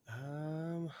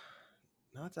 Um,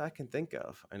 Not that I can think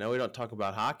of. I know we don't talk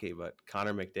about hockey, but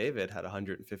Connor McDavid had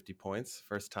 150 points,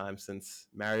 first time since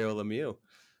Mario Lemieux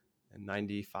in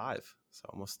 '95, so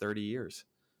almost 30 years.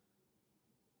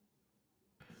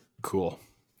 Cool.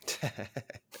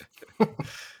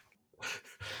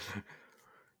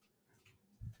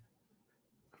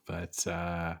 But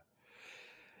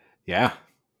yeah,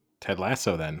 Ted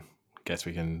Lasso then. Guess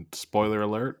we can spoiler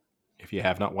alert. If you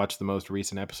have not watched the most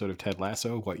recent episode of Ted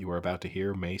Lasso, what you are about to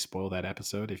hear may spoil that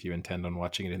episode if you intend on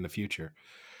watching it in the future.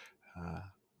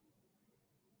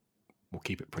 We'll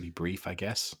keep it pretty brief, I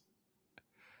guess.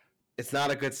 It's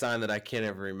not a good sign that I can't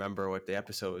ever remember what the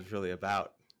episode was really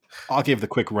about. I'll give the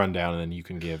quick rundown and then you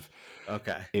can give.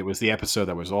 Okay. It was the episode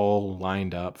that was all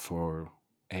lined up for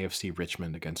AFC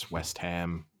Richmond against West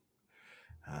Ham.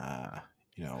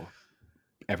 You know,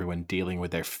 everyone dealing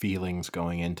with their feelings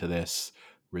going into this,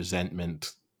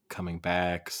 resentment coming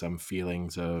back, some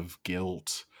feelings of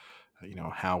guilt.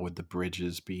 How would the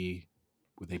bridges be?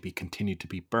 Would they be continued to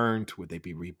be burnt? Would they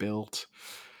be rebuilt?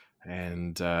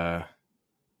 And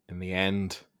in the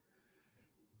end,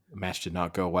 the match did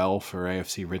not go well for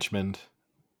AFC Richmond.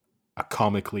 A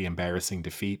comically embarrassing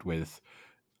defeat with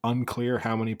unclear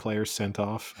how many players sent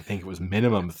off. I think it was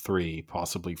minimum 3,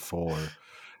 possibly 4.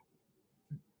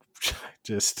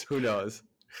 Just, Who knows?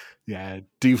 yeah,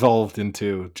 devolved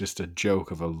into just a joke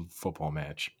of a football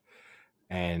match.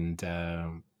 And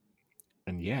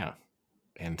yeah,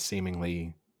 and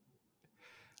seemingly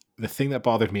the thing that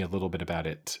bothered me a little bit about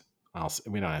it,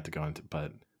 we don't have to go into,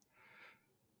 but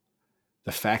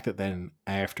the fact that then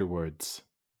afterwards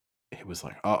it was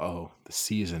like, uh-oh, the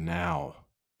season now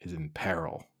is in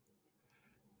peril.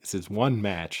 This is one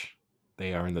match.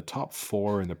 They are in the top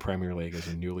 4 in the Premier League as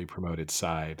a newly promoted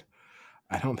side.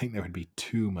 I don't think there would be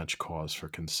too much cause for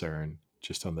concern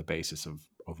just on the basis of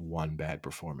one bad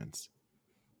performance.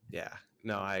 Yeah.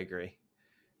 No, I agree.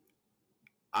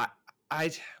 I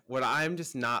I what I'm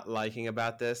just not liking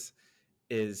about this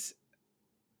is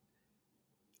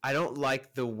I don't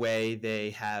like the way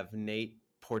they have Nate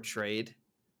portrayed.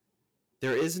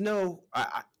 There is no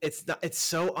it's not, it's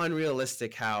so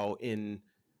unrealistic how in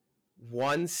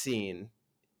one scene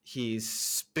he's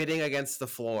spitting against the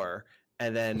floor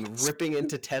and then ripping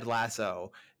into Ted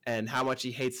Lasso and how much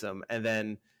he hates him, and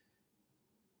then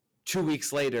 2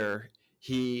 weeks later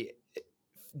he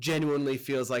genuinely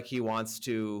feels like he wants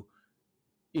to,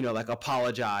 like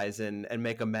apologize and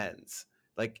make amends.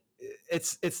 Like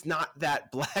it's not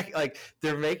that black. Like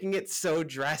they're making it so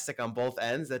drastic on both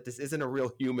ends that this isn't a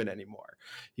real human anymore.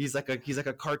 He's like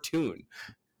a cartoon.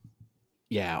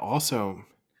 Yeah, also,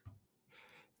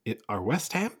 are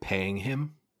West Ham paying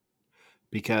him?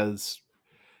 Because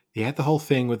he had the whole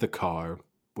thing with the car,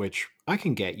 which I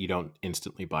can get. You don't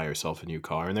instantly buy yourself a new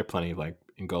car, and there are plenty of, like,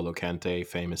 N'Golo Kante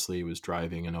famously was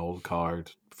driving an old car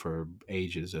for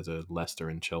ages as a Leicester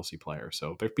and Chelsea player.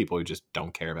 So there's people who just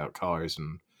don't care about cars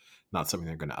and not something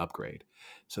they're going to upgrade.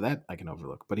 So that I can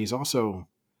overlook. But he's also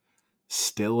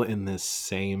still in this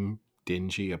same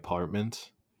dingy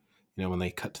apartment. When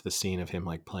they cut to the scene of him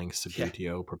like playing Yeah,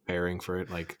 Subbuteo, preparing for it,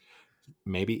 like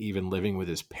maybe even living with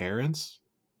his parents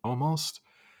almost.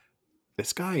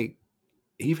 This guy,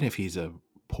 even if he's a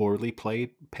poorly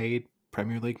paid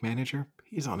Premier League manager,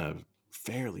 he's on a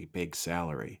fairly big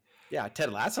salary. yeah.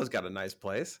 Ted Lasso's got a nice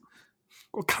place.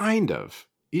 Well, kind of.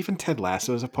 Even Ted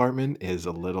Lasso's apartment is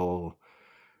a little.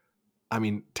 I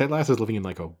mean, Ted Lasso's living in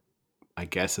like I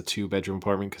guess a 2-bedroom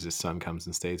apartment because his son comes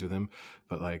and stays with him,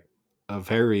 but like a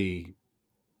very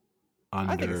I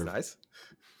think it's under. nice.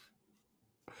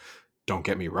 Don't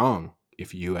get me wrong.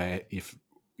 If you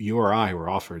or I were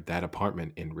offered that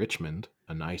apartment in Richmond,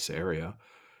 a nice area,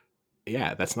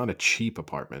 yeah, that's not a cheap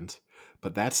apartment,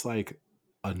 but that's like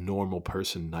a normal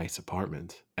person nice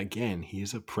apartment. Again,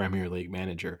 he's a Premier League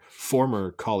manager,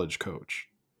 former college coach,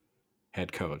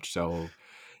 head coach. So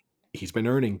he's been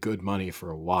earning good money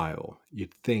for a while.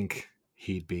 You'd think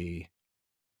he'd be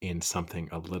in something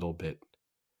a little bit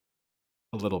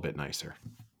nicer.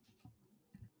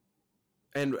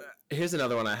 And here's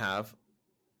another one I have.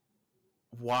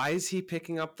 Why is he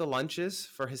picking up the lunches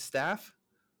for his staff?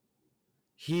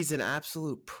 He's an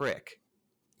absolute prick.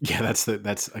 Yeah, that's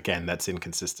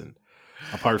inconsistent.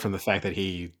 Apart from the fact that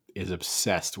he is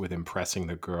obsessed with impressing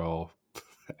the girl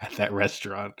at that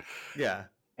restaurant, Yeah.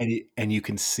 and you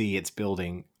can see it's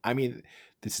building. I mean,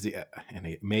 this is and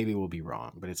it maybe will be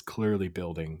wrong, but it's clearly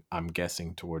building. I'm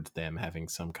guessing towards them having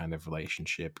some kind of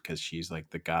relationship because she's like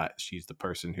the guy. She's the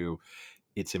person who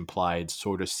it's implied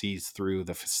sort of sees through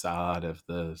the facade of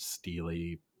the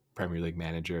steely Premier League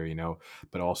manager,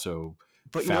 but also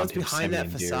But you know found what's him behind that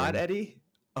facade, semi-endearing. Eddie?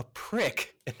 A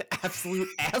prick, an absolute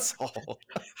asshole.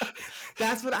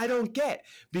 That's what I don't get,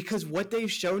 because what they've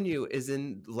shown you is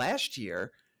in last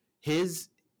year, his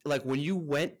like when you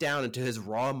went down into his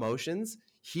raw emotions,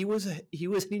 he was an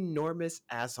enormous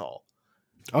asshole.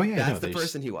 Oh yeah, no, That's the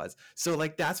person he was. So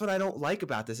like that's what I don't like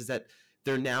about this is that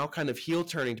they're now kind of heel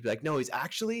turning to be like, no,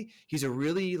 he's a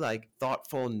really like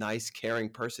thoughtful, nice, caring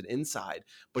person inside,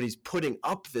 but he's putting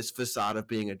up this facade of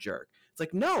being a jerk. It's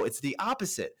like, no, it's the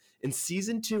opposite. In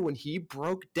season 2, when he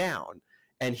broke down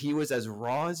and he was as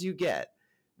raw as you get,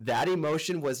 that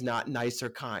emotion was not nice or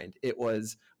kind. It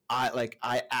was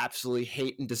I absolutely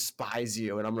hate and despise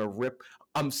you, and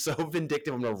I'm so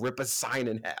vindictive, I'm gonna rip a sign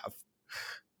in half.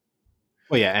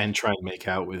 well, yeah, and try and make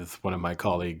out with one of my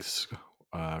colleagues'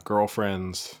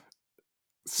 girlfriends,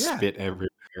 Yeah. spit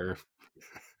everywhere.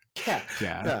 Yeah.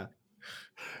 Yeah, Yeah.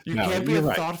 You no, can't be a you're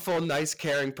right. thoughtful, nice,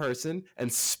 caring person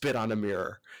and spit on a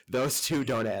mirror. Those two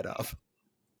don't add up.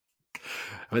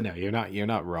 But no, you're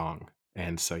not wrong.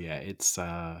 And so yeah,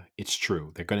 it's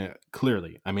true. They're gonna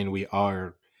clearly. I mean, we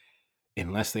are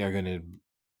unless they are gonna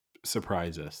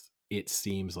surprise us. It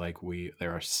seems like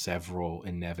there are several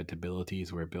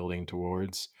inevitabilities we're building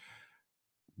towards.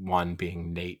 One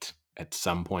being Nate at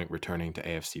some point returning to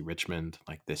AFC Richmond.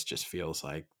 Like this just feels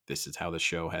like this is how the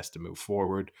show has to move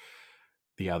forward.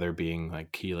 The other being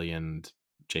like Keely and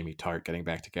Jamie Tart getting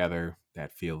back together.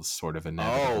 That feels sort of Oh,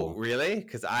 inevitable. really?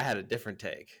 Because I had a different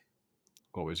take.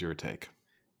 What was your take?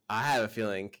 I have a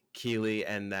feeling Keely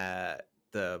and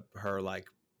the her like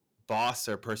boss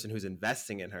or person who's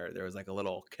investing in her, there was like a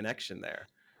little connection there.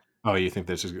 Oh, you think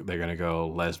they're gonna go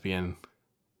lesbian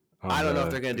I on don't know if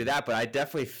they're the going to do that, but I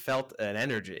definitely felt an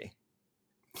energy.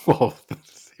 well,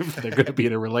 if they're gonna be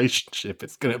in a relationship,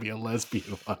 it's gonna be a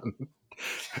lesbian one.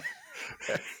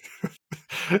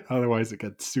 Otherwise, it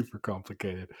gets super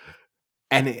complicated.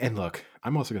 And look,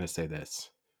 I'm also gonna say this.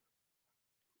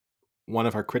 One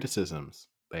of our criticisms,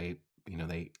 they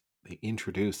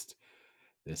introduced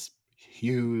this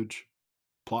huge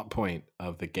plot point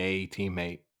of the gay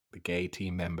teammate, the gay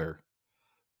team member,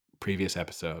 previous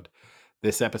episode.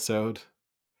 This episode,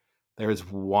 there was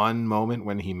one moment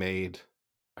when he made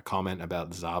a comment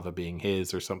about Zava being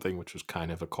his or something, which was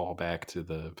kind of a callback to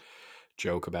the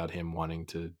joke about him wanting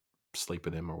to sleep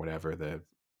with him or whatever,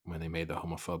 when they made the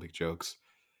homophobic jokes.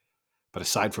 But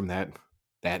aside from that,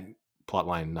 that plot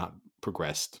line not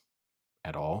progressed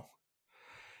at all.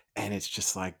 And it's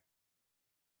just like,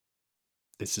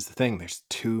 this is the thing. There's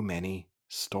too many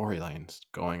storylines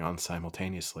going on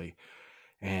simultaneously.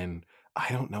 And I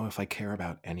don't know if I care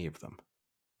about any of them.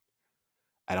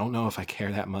 I don't know if I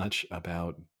care that much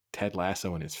about Ted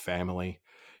Lasso and his family,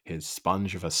 his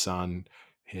sponge of a son,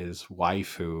 his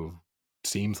wife, who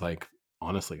seems like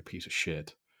honestly a piece of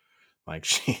shit. Like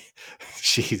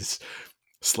she's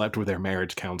slept with their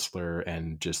marriage counselor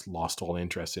and just lost all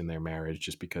interest in their marriage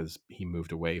just because he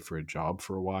moved away for a job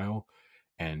for a while,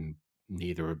 and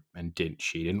she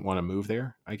didn't want to move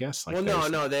there. I guess Well, like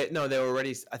no, there's no, they were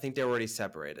already. I think they were already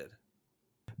separated.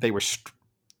 they were.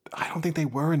 I don't think they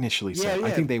were initially Yeah, set. I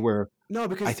yeah. think they were. No, I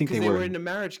because think because they they were. were in a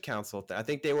marriage council thing. I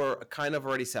think they were kind of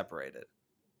already separated.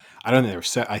 I don't think they were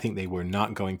set. I think they were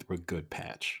not going through a good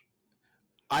patch.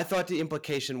 I thought the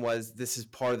implication was this is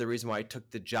part of the reason why I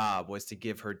took the job was to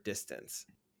give her distance.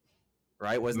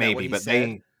 Right? Wasn't that what Maybe, he but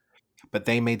said?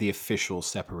 they made the official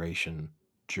separation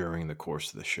during the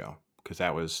course of the show, because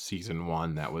that was season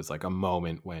 1. That was like a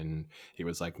moment when he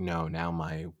was like, "No, now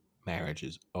my marriage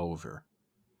is over."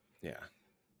 Yeah.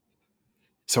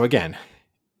 So again,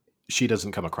 she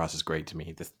doesn't come across as great to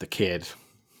me. The kid,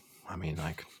 I mean,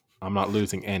 like I'm not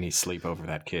losing any sleep over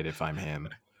that kid if I'm him.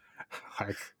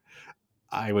 Like,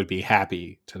 I would be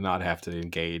happy to not have to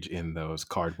engage in those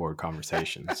cardboard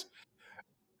conversations.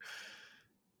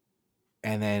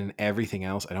 And then everything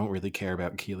else, I don't really care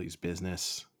about Keely's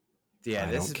business. Yeah,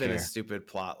 I this don't has been a care. stupid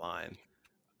plot line.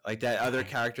 Like that other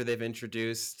character they've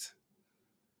introduced.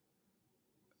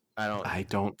 I don't. I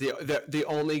don't. The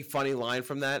only funny line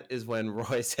from that is when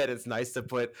Roy said it's nice to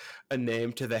put a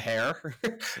name to the hair.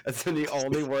 That's been the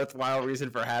only worthwhile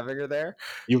reason for having her there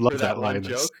You love for that that one line.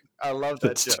 joke. I love that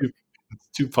That's joke.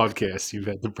 two podcasts you've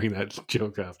had to bring that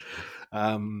joke up.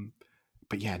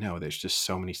 But yeah, no, there's just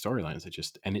so many storylines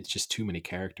and it's just too many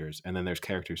characters. And then there's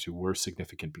characters who were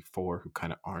significant before who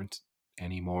kind of aren't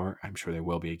anymore. I'm sure there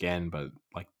will be again, but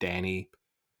like Danny,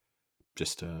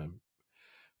 just a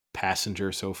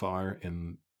passenger so far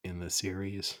in the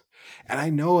series. And I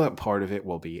know that part of it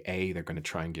will be they're going to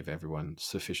try and give everyone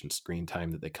sufficient screen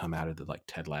time that they come out of the like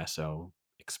Ted Lasso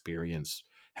experience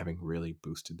having really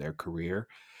boosted their career.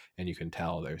 And you can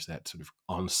tell there's that sort of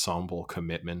ensemble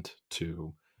commitment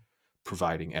to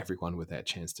providing everyone with that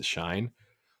chance to shine.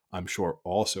 I'm sure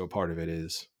also part of it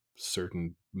is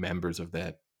certain members of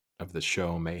the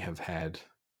show may have had,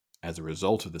 as a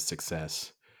result of the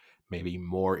success, maybe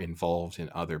more involved in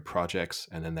other projects,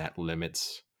 and then that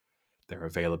limits their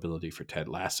availability for Ted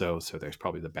Lasso. So there's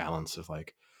probably the balance of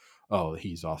like, oh,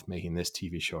 he's off making this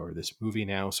TV show or this movie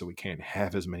now, so we can't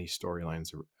have as many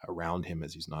storylines around him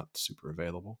as he's not super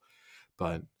available.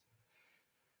 But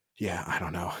yeah, I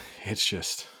don't know. It's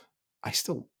just, I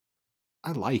still,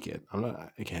 I like it. I'm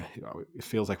not, again, it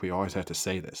feels like we always have to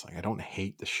say this. Like, I don't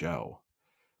hate the show,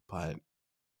 but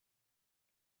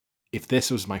if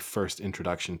this was my first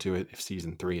introduction to it, if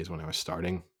season 3 is when I was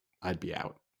starting, I'd be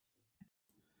out.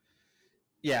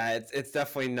 Yeah, it's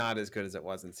definitely not as good as it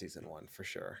was in season one for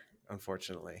sure.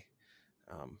 Unfortunately,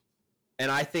 um,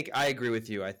 and I think I agree with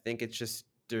you. I think it's just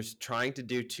there's trying to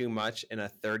do too much in a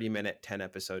 30-minute 10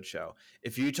 episode show.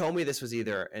 If you told me this was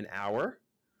either an hour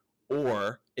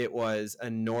or it was a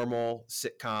normal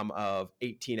sitcom of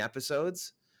 18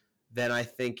 episodes, then I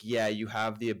think, yeah, you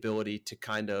have the ability to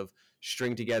kind of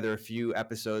string together a few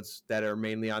episodes that are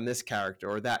mainly on this character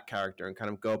or that character and kind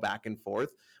of go back and forth.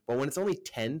 But when it's only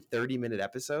 10, 30-minute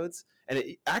episodes, and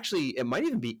it might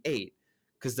even be 8,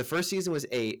 because the first season was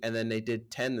 8, and then they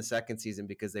did 10 the second season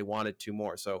because they wanted 2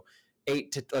 more. So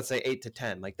let's say 8 to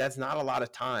 10. Like, that's not a lot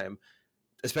of time,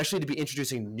 especially to be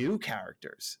introducing new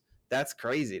characters. That's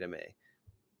crazy to me.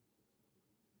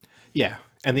 Yeah,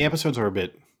 and the episodes are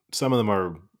some of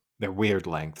them they're weird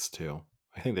lengths too.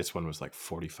 I think this one was like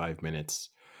 45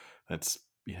 minutes. That's,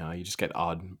 you just get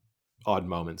odd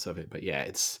moments of it, but yeah,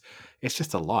 it's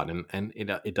just a lot, and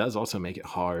it does also make it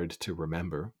hard to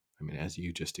remember. I mean, as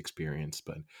you just experienced,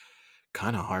 but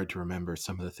kind of hard to remember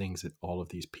some of the things that all of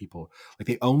these people, like,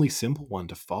 the only simple one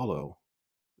to follow,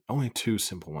 only two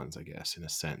simple ones, I guess, in a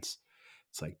sense.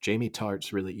 It's like Jamie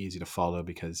Tartt's really easy to follow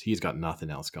because he's got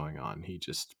nothing else going on. He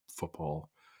just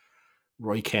football.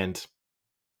 Roy Kent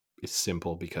is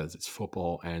simple because it's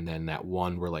football, and then that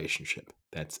one relationship.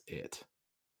 That's it.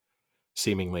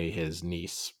 Seemingly his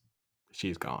niece,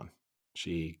 she's gone.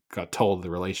 She got told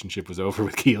the relationship was over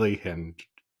with Keely, and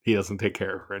he doesn't take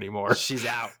care of her anymore. She's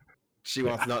out. She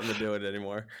wants Yeah, nothing to do with it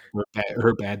anymore.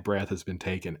 her bad breath has been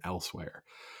taken elsewhere.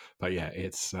 But yeah,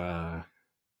 it's and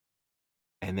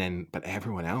then, but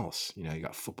everyone else, you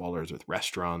got footballers with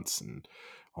restaurants and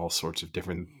all sorts of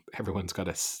different. Everyone's got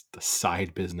a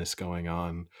side business going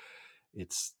on.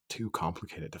 It's too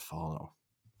complicated to follow.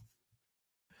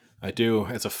 I do,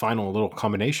 as a final little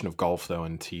combination of golf, though,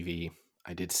 and TV,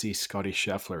 I did see Scotty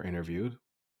Scheffler interviewed,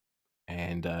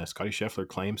 and Scotty Scheffler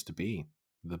claims to be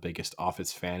the biggest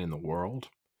Office fan in the world.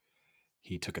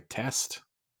 He took a test.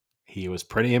 He was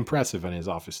pretty impressive in his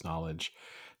Office knowledge.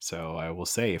 So I will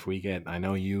say, I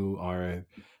know you are,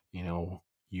 you know,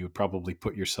 you probably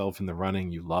put yourself in the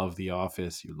running. You love The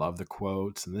Office. You love the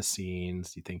quotes and the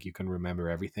scenes. You think you can remember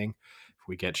everything. If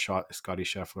we get Scotty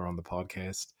Scheffler on the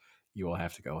podcast, you will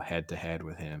have to go head to head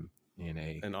with him in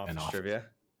An an office Office. trivia.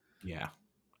 Yeah, I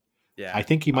Yeah,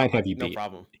 think he might have you no beat.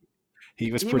 problem.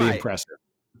 He was He pretty might. impressive.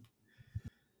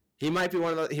 He might be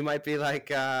one of the. He might be like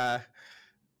Matt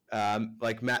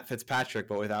Fitzpatrick,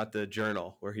 but without the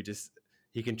journal, where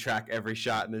he can track every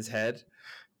shot in his head,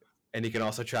 and he can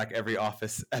also track every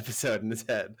Office episode in his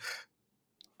head.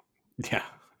 Yeah,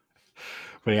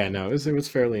 but yeah, no, it was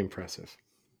fairly impressive.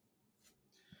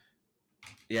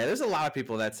 Yeah, there's a lot of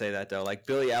people that say that though. Like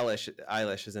Billie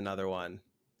Eilish is another one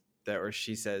where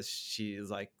she says she's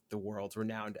like the world's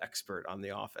renowned expert on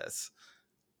The Office.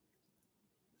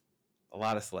 A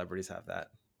lot of celebrities have that.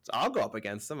 So I'll go up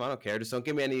against them. I don't care. Just don't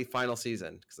give me any final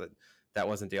season because that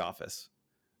wasn't The Office.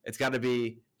 It's got to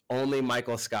be only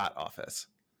Michael Scott Office.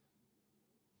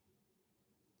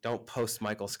 Don't post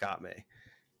Michael Scott me.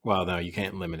 Well, no, you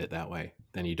can't limit it that way.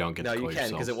 Then you don't get No, to you call can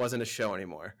because yourself. it wasn't a show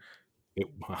anymore.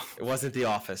 Well, It wasn't The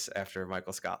Office after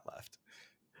Michael Scott left.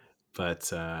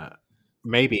 but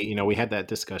maybe we had that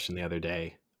discussion the other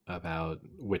day about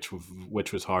which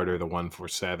was harder, the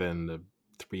 147, the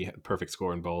 3 perfect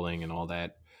score in bowling, and all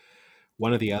that.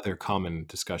 One of the other common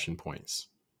discussion points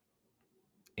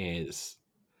is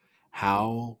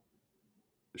how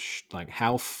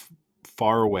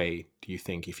far away do you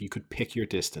think, if you could pick your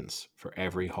distance for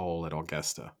every hole at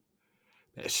Augusta?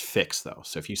 It's fixed though.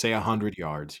 So if you say 100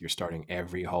 yards, you're starting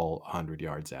every hole 100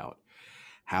 yards out.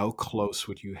 How close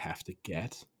would you have to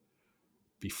get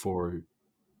before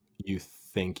you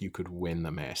think you could win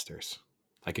the Masters?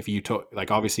 Like if you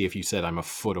obviously if you said I'm a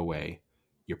foot away,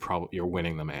 you're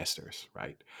winning the Masters,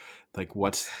 right? Like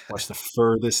what's the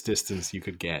furthest distance you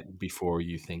could get before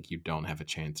you think you don't have a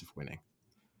chance of winning?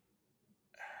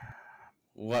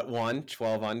 What won?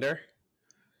 12 under?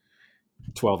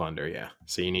 12 under, yeah.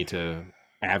 So you need to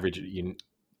average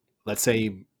let's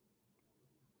say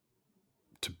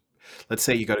to let's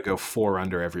say you got to go 4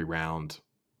 under every round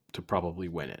to probably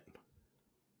win it.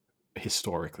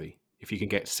 Historically, if you can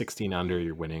get 16 under,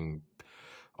 you're winning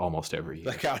almost every year.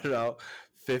 Like, I don't know,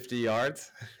 50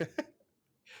 yards?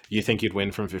 You think you'd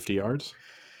win from 50 yards?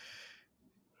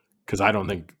 Because I don't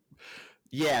think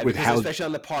Yeah, with because how especially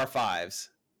on the par fives.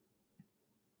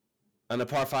 On the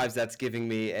par fives, that's giving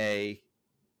me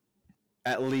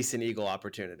at least an eagle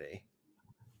opportunity.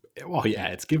 well, yeah,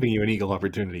 it's giving you an eagle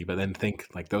opportunity, but then think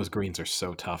like those greens are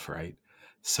so tough, right?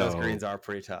 Those So greens are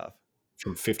pretty tough.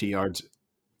 from 50 yards,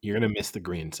 you're gonna miss the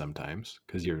green sometimes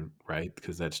because you're right,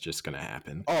 because that's just gonna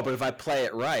happen. Oh, but if I play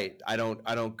it right, I don't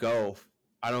go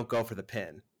for the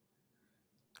pin.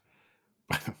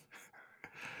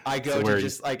 I So go to where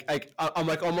just like I'm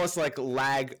like almost like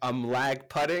I'm lag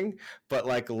putting, but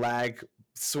like lag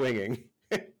swinging.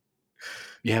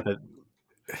 yeah, but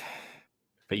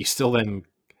you still then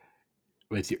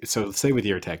so say with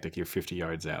your tactic, you're 50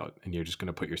 yards out, and you're just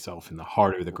gonna put yourself in the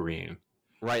heart of the green.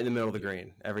 Right in the middle of the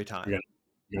green every You're time. gonna,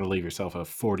 you're gonna leave yourself a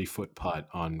 40-foot putt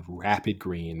on rapid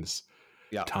greens,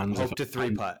 Yeah, tons of hope to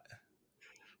three putt.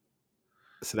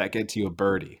 so that gets you a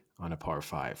birdie on a par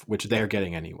 5, which they're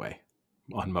getting anyway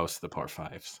on most of the par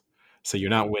 5s. So you're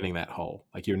not winning that hole.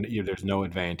 Like there's no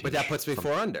But that advantage puts me from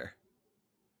 4 under.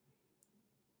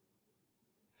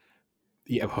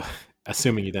 yeah. Well,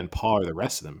 assuming you then par the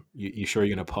rest of them, you sure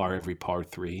you're gonna par every par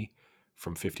 3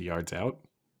 from 50 yards out?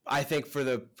 I think for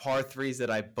the par threes that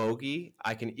I bogey,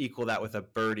 I can equal that with a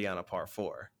birdie on a par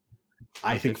 4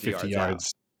 I from think 50 50 yards out.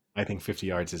 yards. I think 50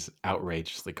 yards is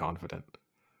outrageously confident.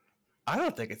 I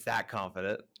don't think it's that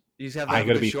confident. You just have to I have a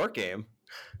gotta good be. short game.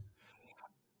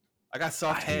 I got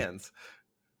soft I hands.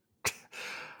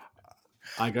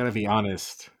 I gotta be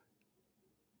honest.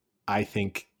 I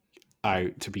think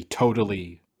to be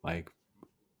totally like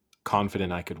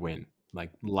confident I could win,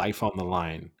 like life on the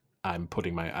line. I've got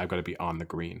to be on the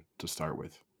green to start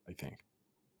with. I think.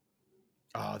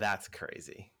 Oh, that's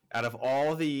crazy. Out of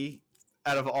all of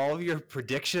your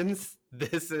predictions,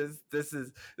 this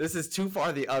is too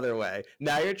far the other way.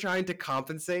 Now you're trying to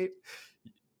compensate.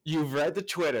 You've read the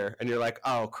Twitter and you're like,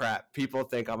 "Oh crap, people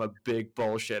think I'm a big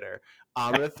bullshitter.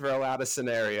 I'm going to throw out a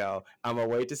scenario. I'm going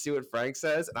to wait to see what Frank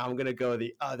says, and I'm going to go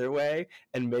the other way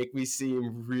and make me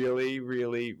seem really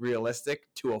really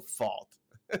realistic to a fault."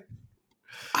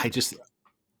 I just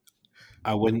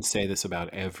I wouldn't say this about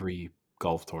every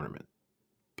golf tournament,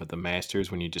 but the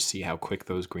Masters, when you just see how quick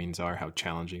those greens are, how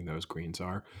challenging those greens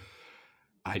are,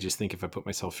 I just think if I put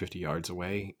myself 50 yards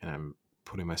away and I'm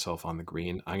putting myself on the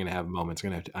green, I'm gonna have moments.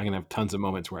 I'm gonna have tons of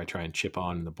moments where I try and chip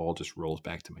on and the ball just rolls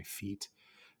back to my feet.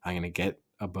 I'm gonna get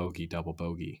a bogey, double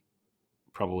bogey,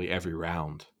 probably every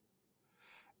round,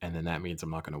 and then that means I'm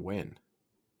not gonna win.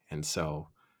 And so,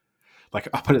 like,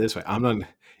 I'll put it this way: I'm not.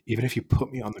 Even if you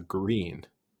put me on the green,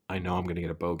 I know I'm gonna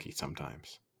get a bogey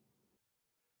sometimes,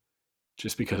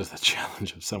 just because of the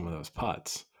challenge of some of those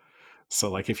putts. So,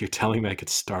 like, if you're telling me I could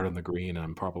start on the green and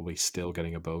I'm probably still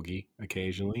getting a bogey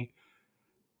occasionally,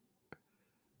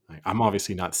 like, I'm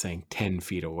obviously not saying 10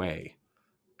 feet away,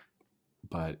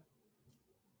 but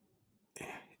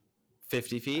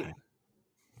 50 feet?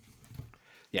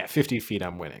 yeah, 50 feet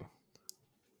I'm winning.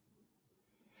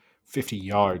 50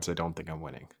 yards, I don't think I'm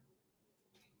winning.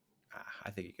 I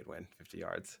think you could win 50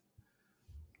 yards.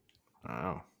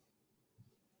 Oh.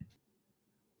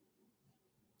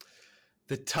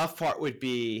 The tough part would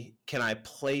be, can I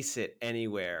place it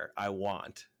anywhere I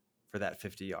want for that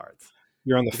 50 yards?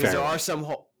 You're on the because there are fairway.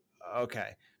 some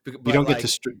okay, You but don't get to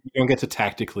like you don't get to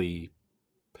tactically.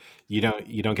 You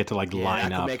don't get to like yeah, line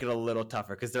that could up. make it a little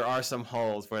tougher because there are some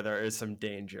holes where there is some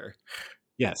danger.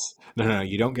 Yes. No.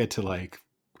 You don't get to like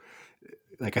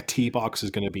a tee box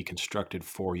is going to be constructed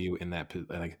for you in that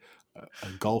like a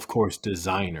golf course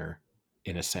designer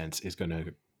in a sense is going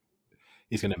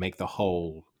to make the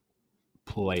hole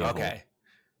playable. Okay,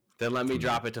 then let me From there.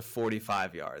 drop it to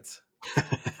 45 yards.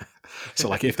 So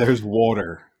like if there's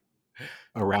water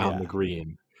around the Yeah,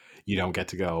 green, you don't get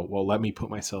to go, well, let me put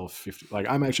myself 50, like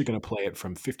I'm actually going to play it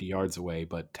from 50 yards away,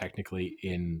 but technically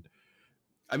in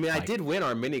I mean, I like did win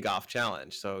our mini golf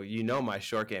challenge, so my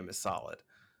short game is solid.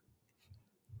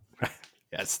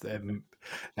 yes, then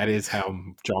that is how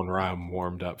Jon Rahm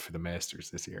warmed up for the Masters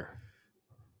this year.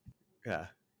 Yeah,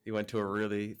 he went to a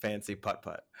really fancy putt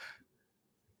putt.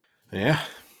 Yeah,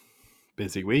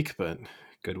 busy week, but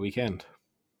good weekend.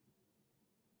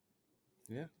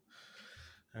 Yeah.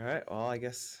 All right. Well, I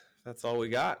guess that's all we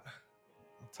got.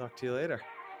 I'll talk to you later.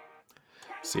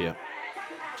 See ya.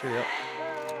 Cheerio.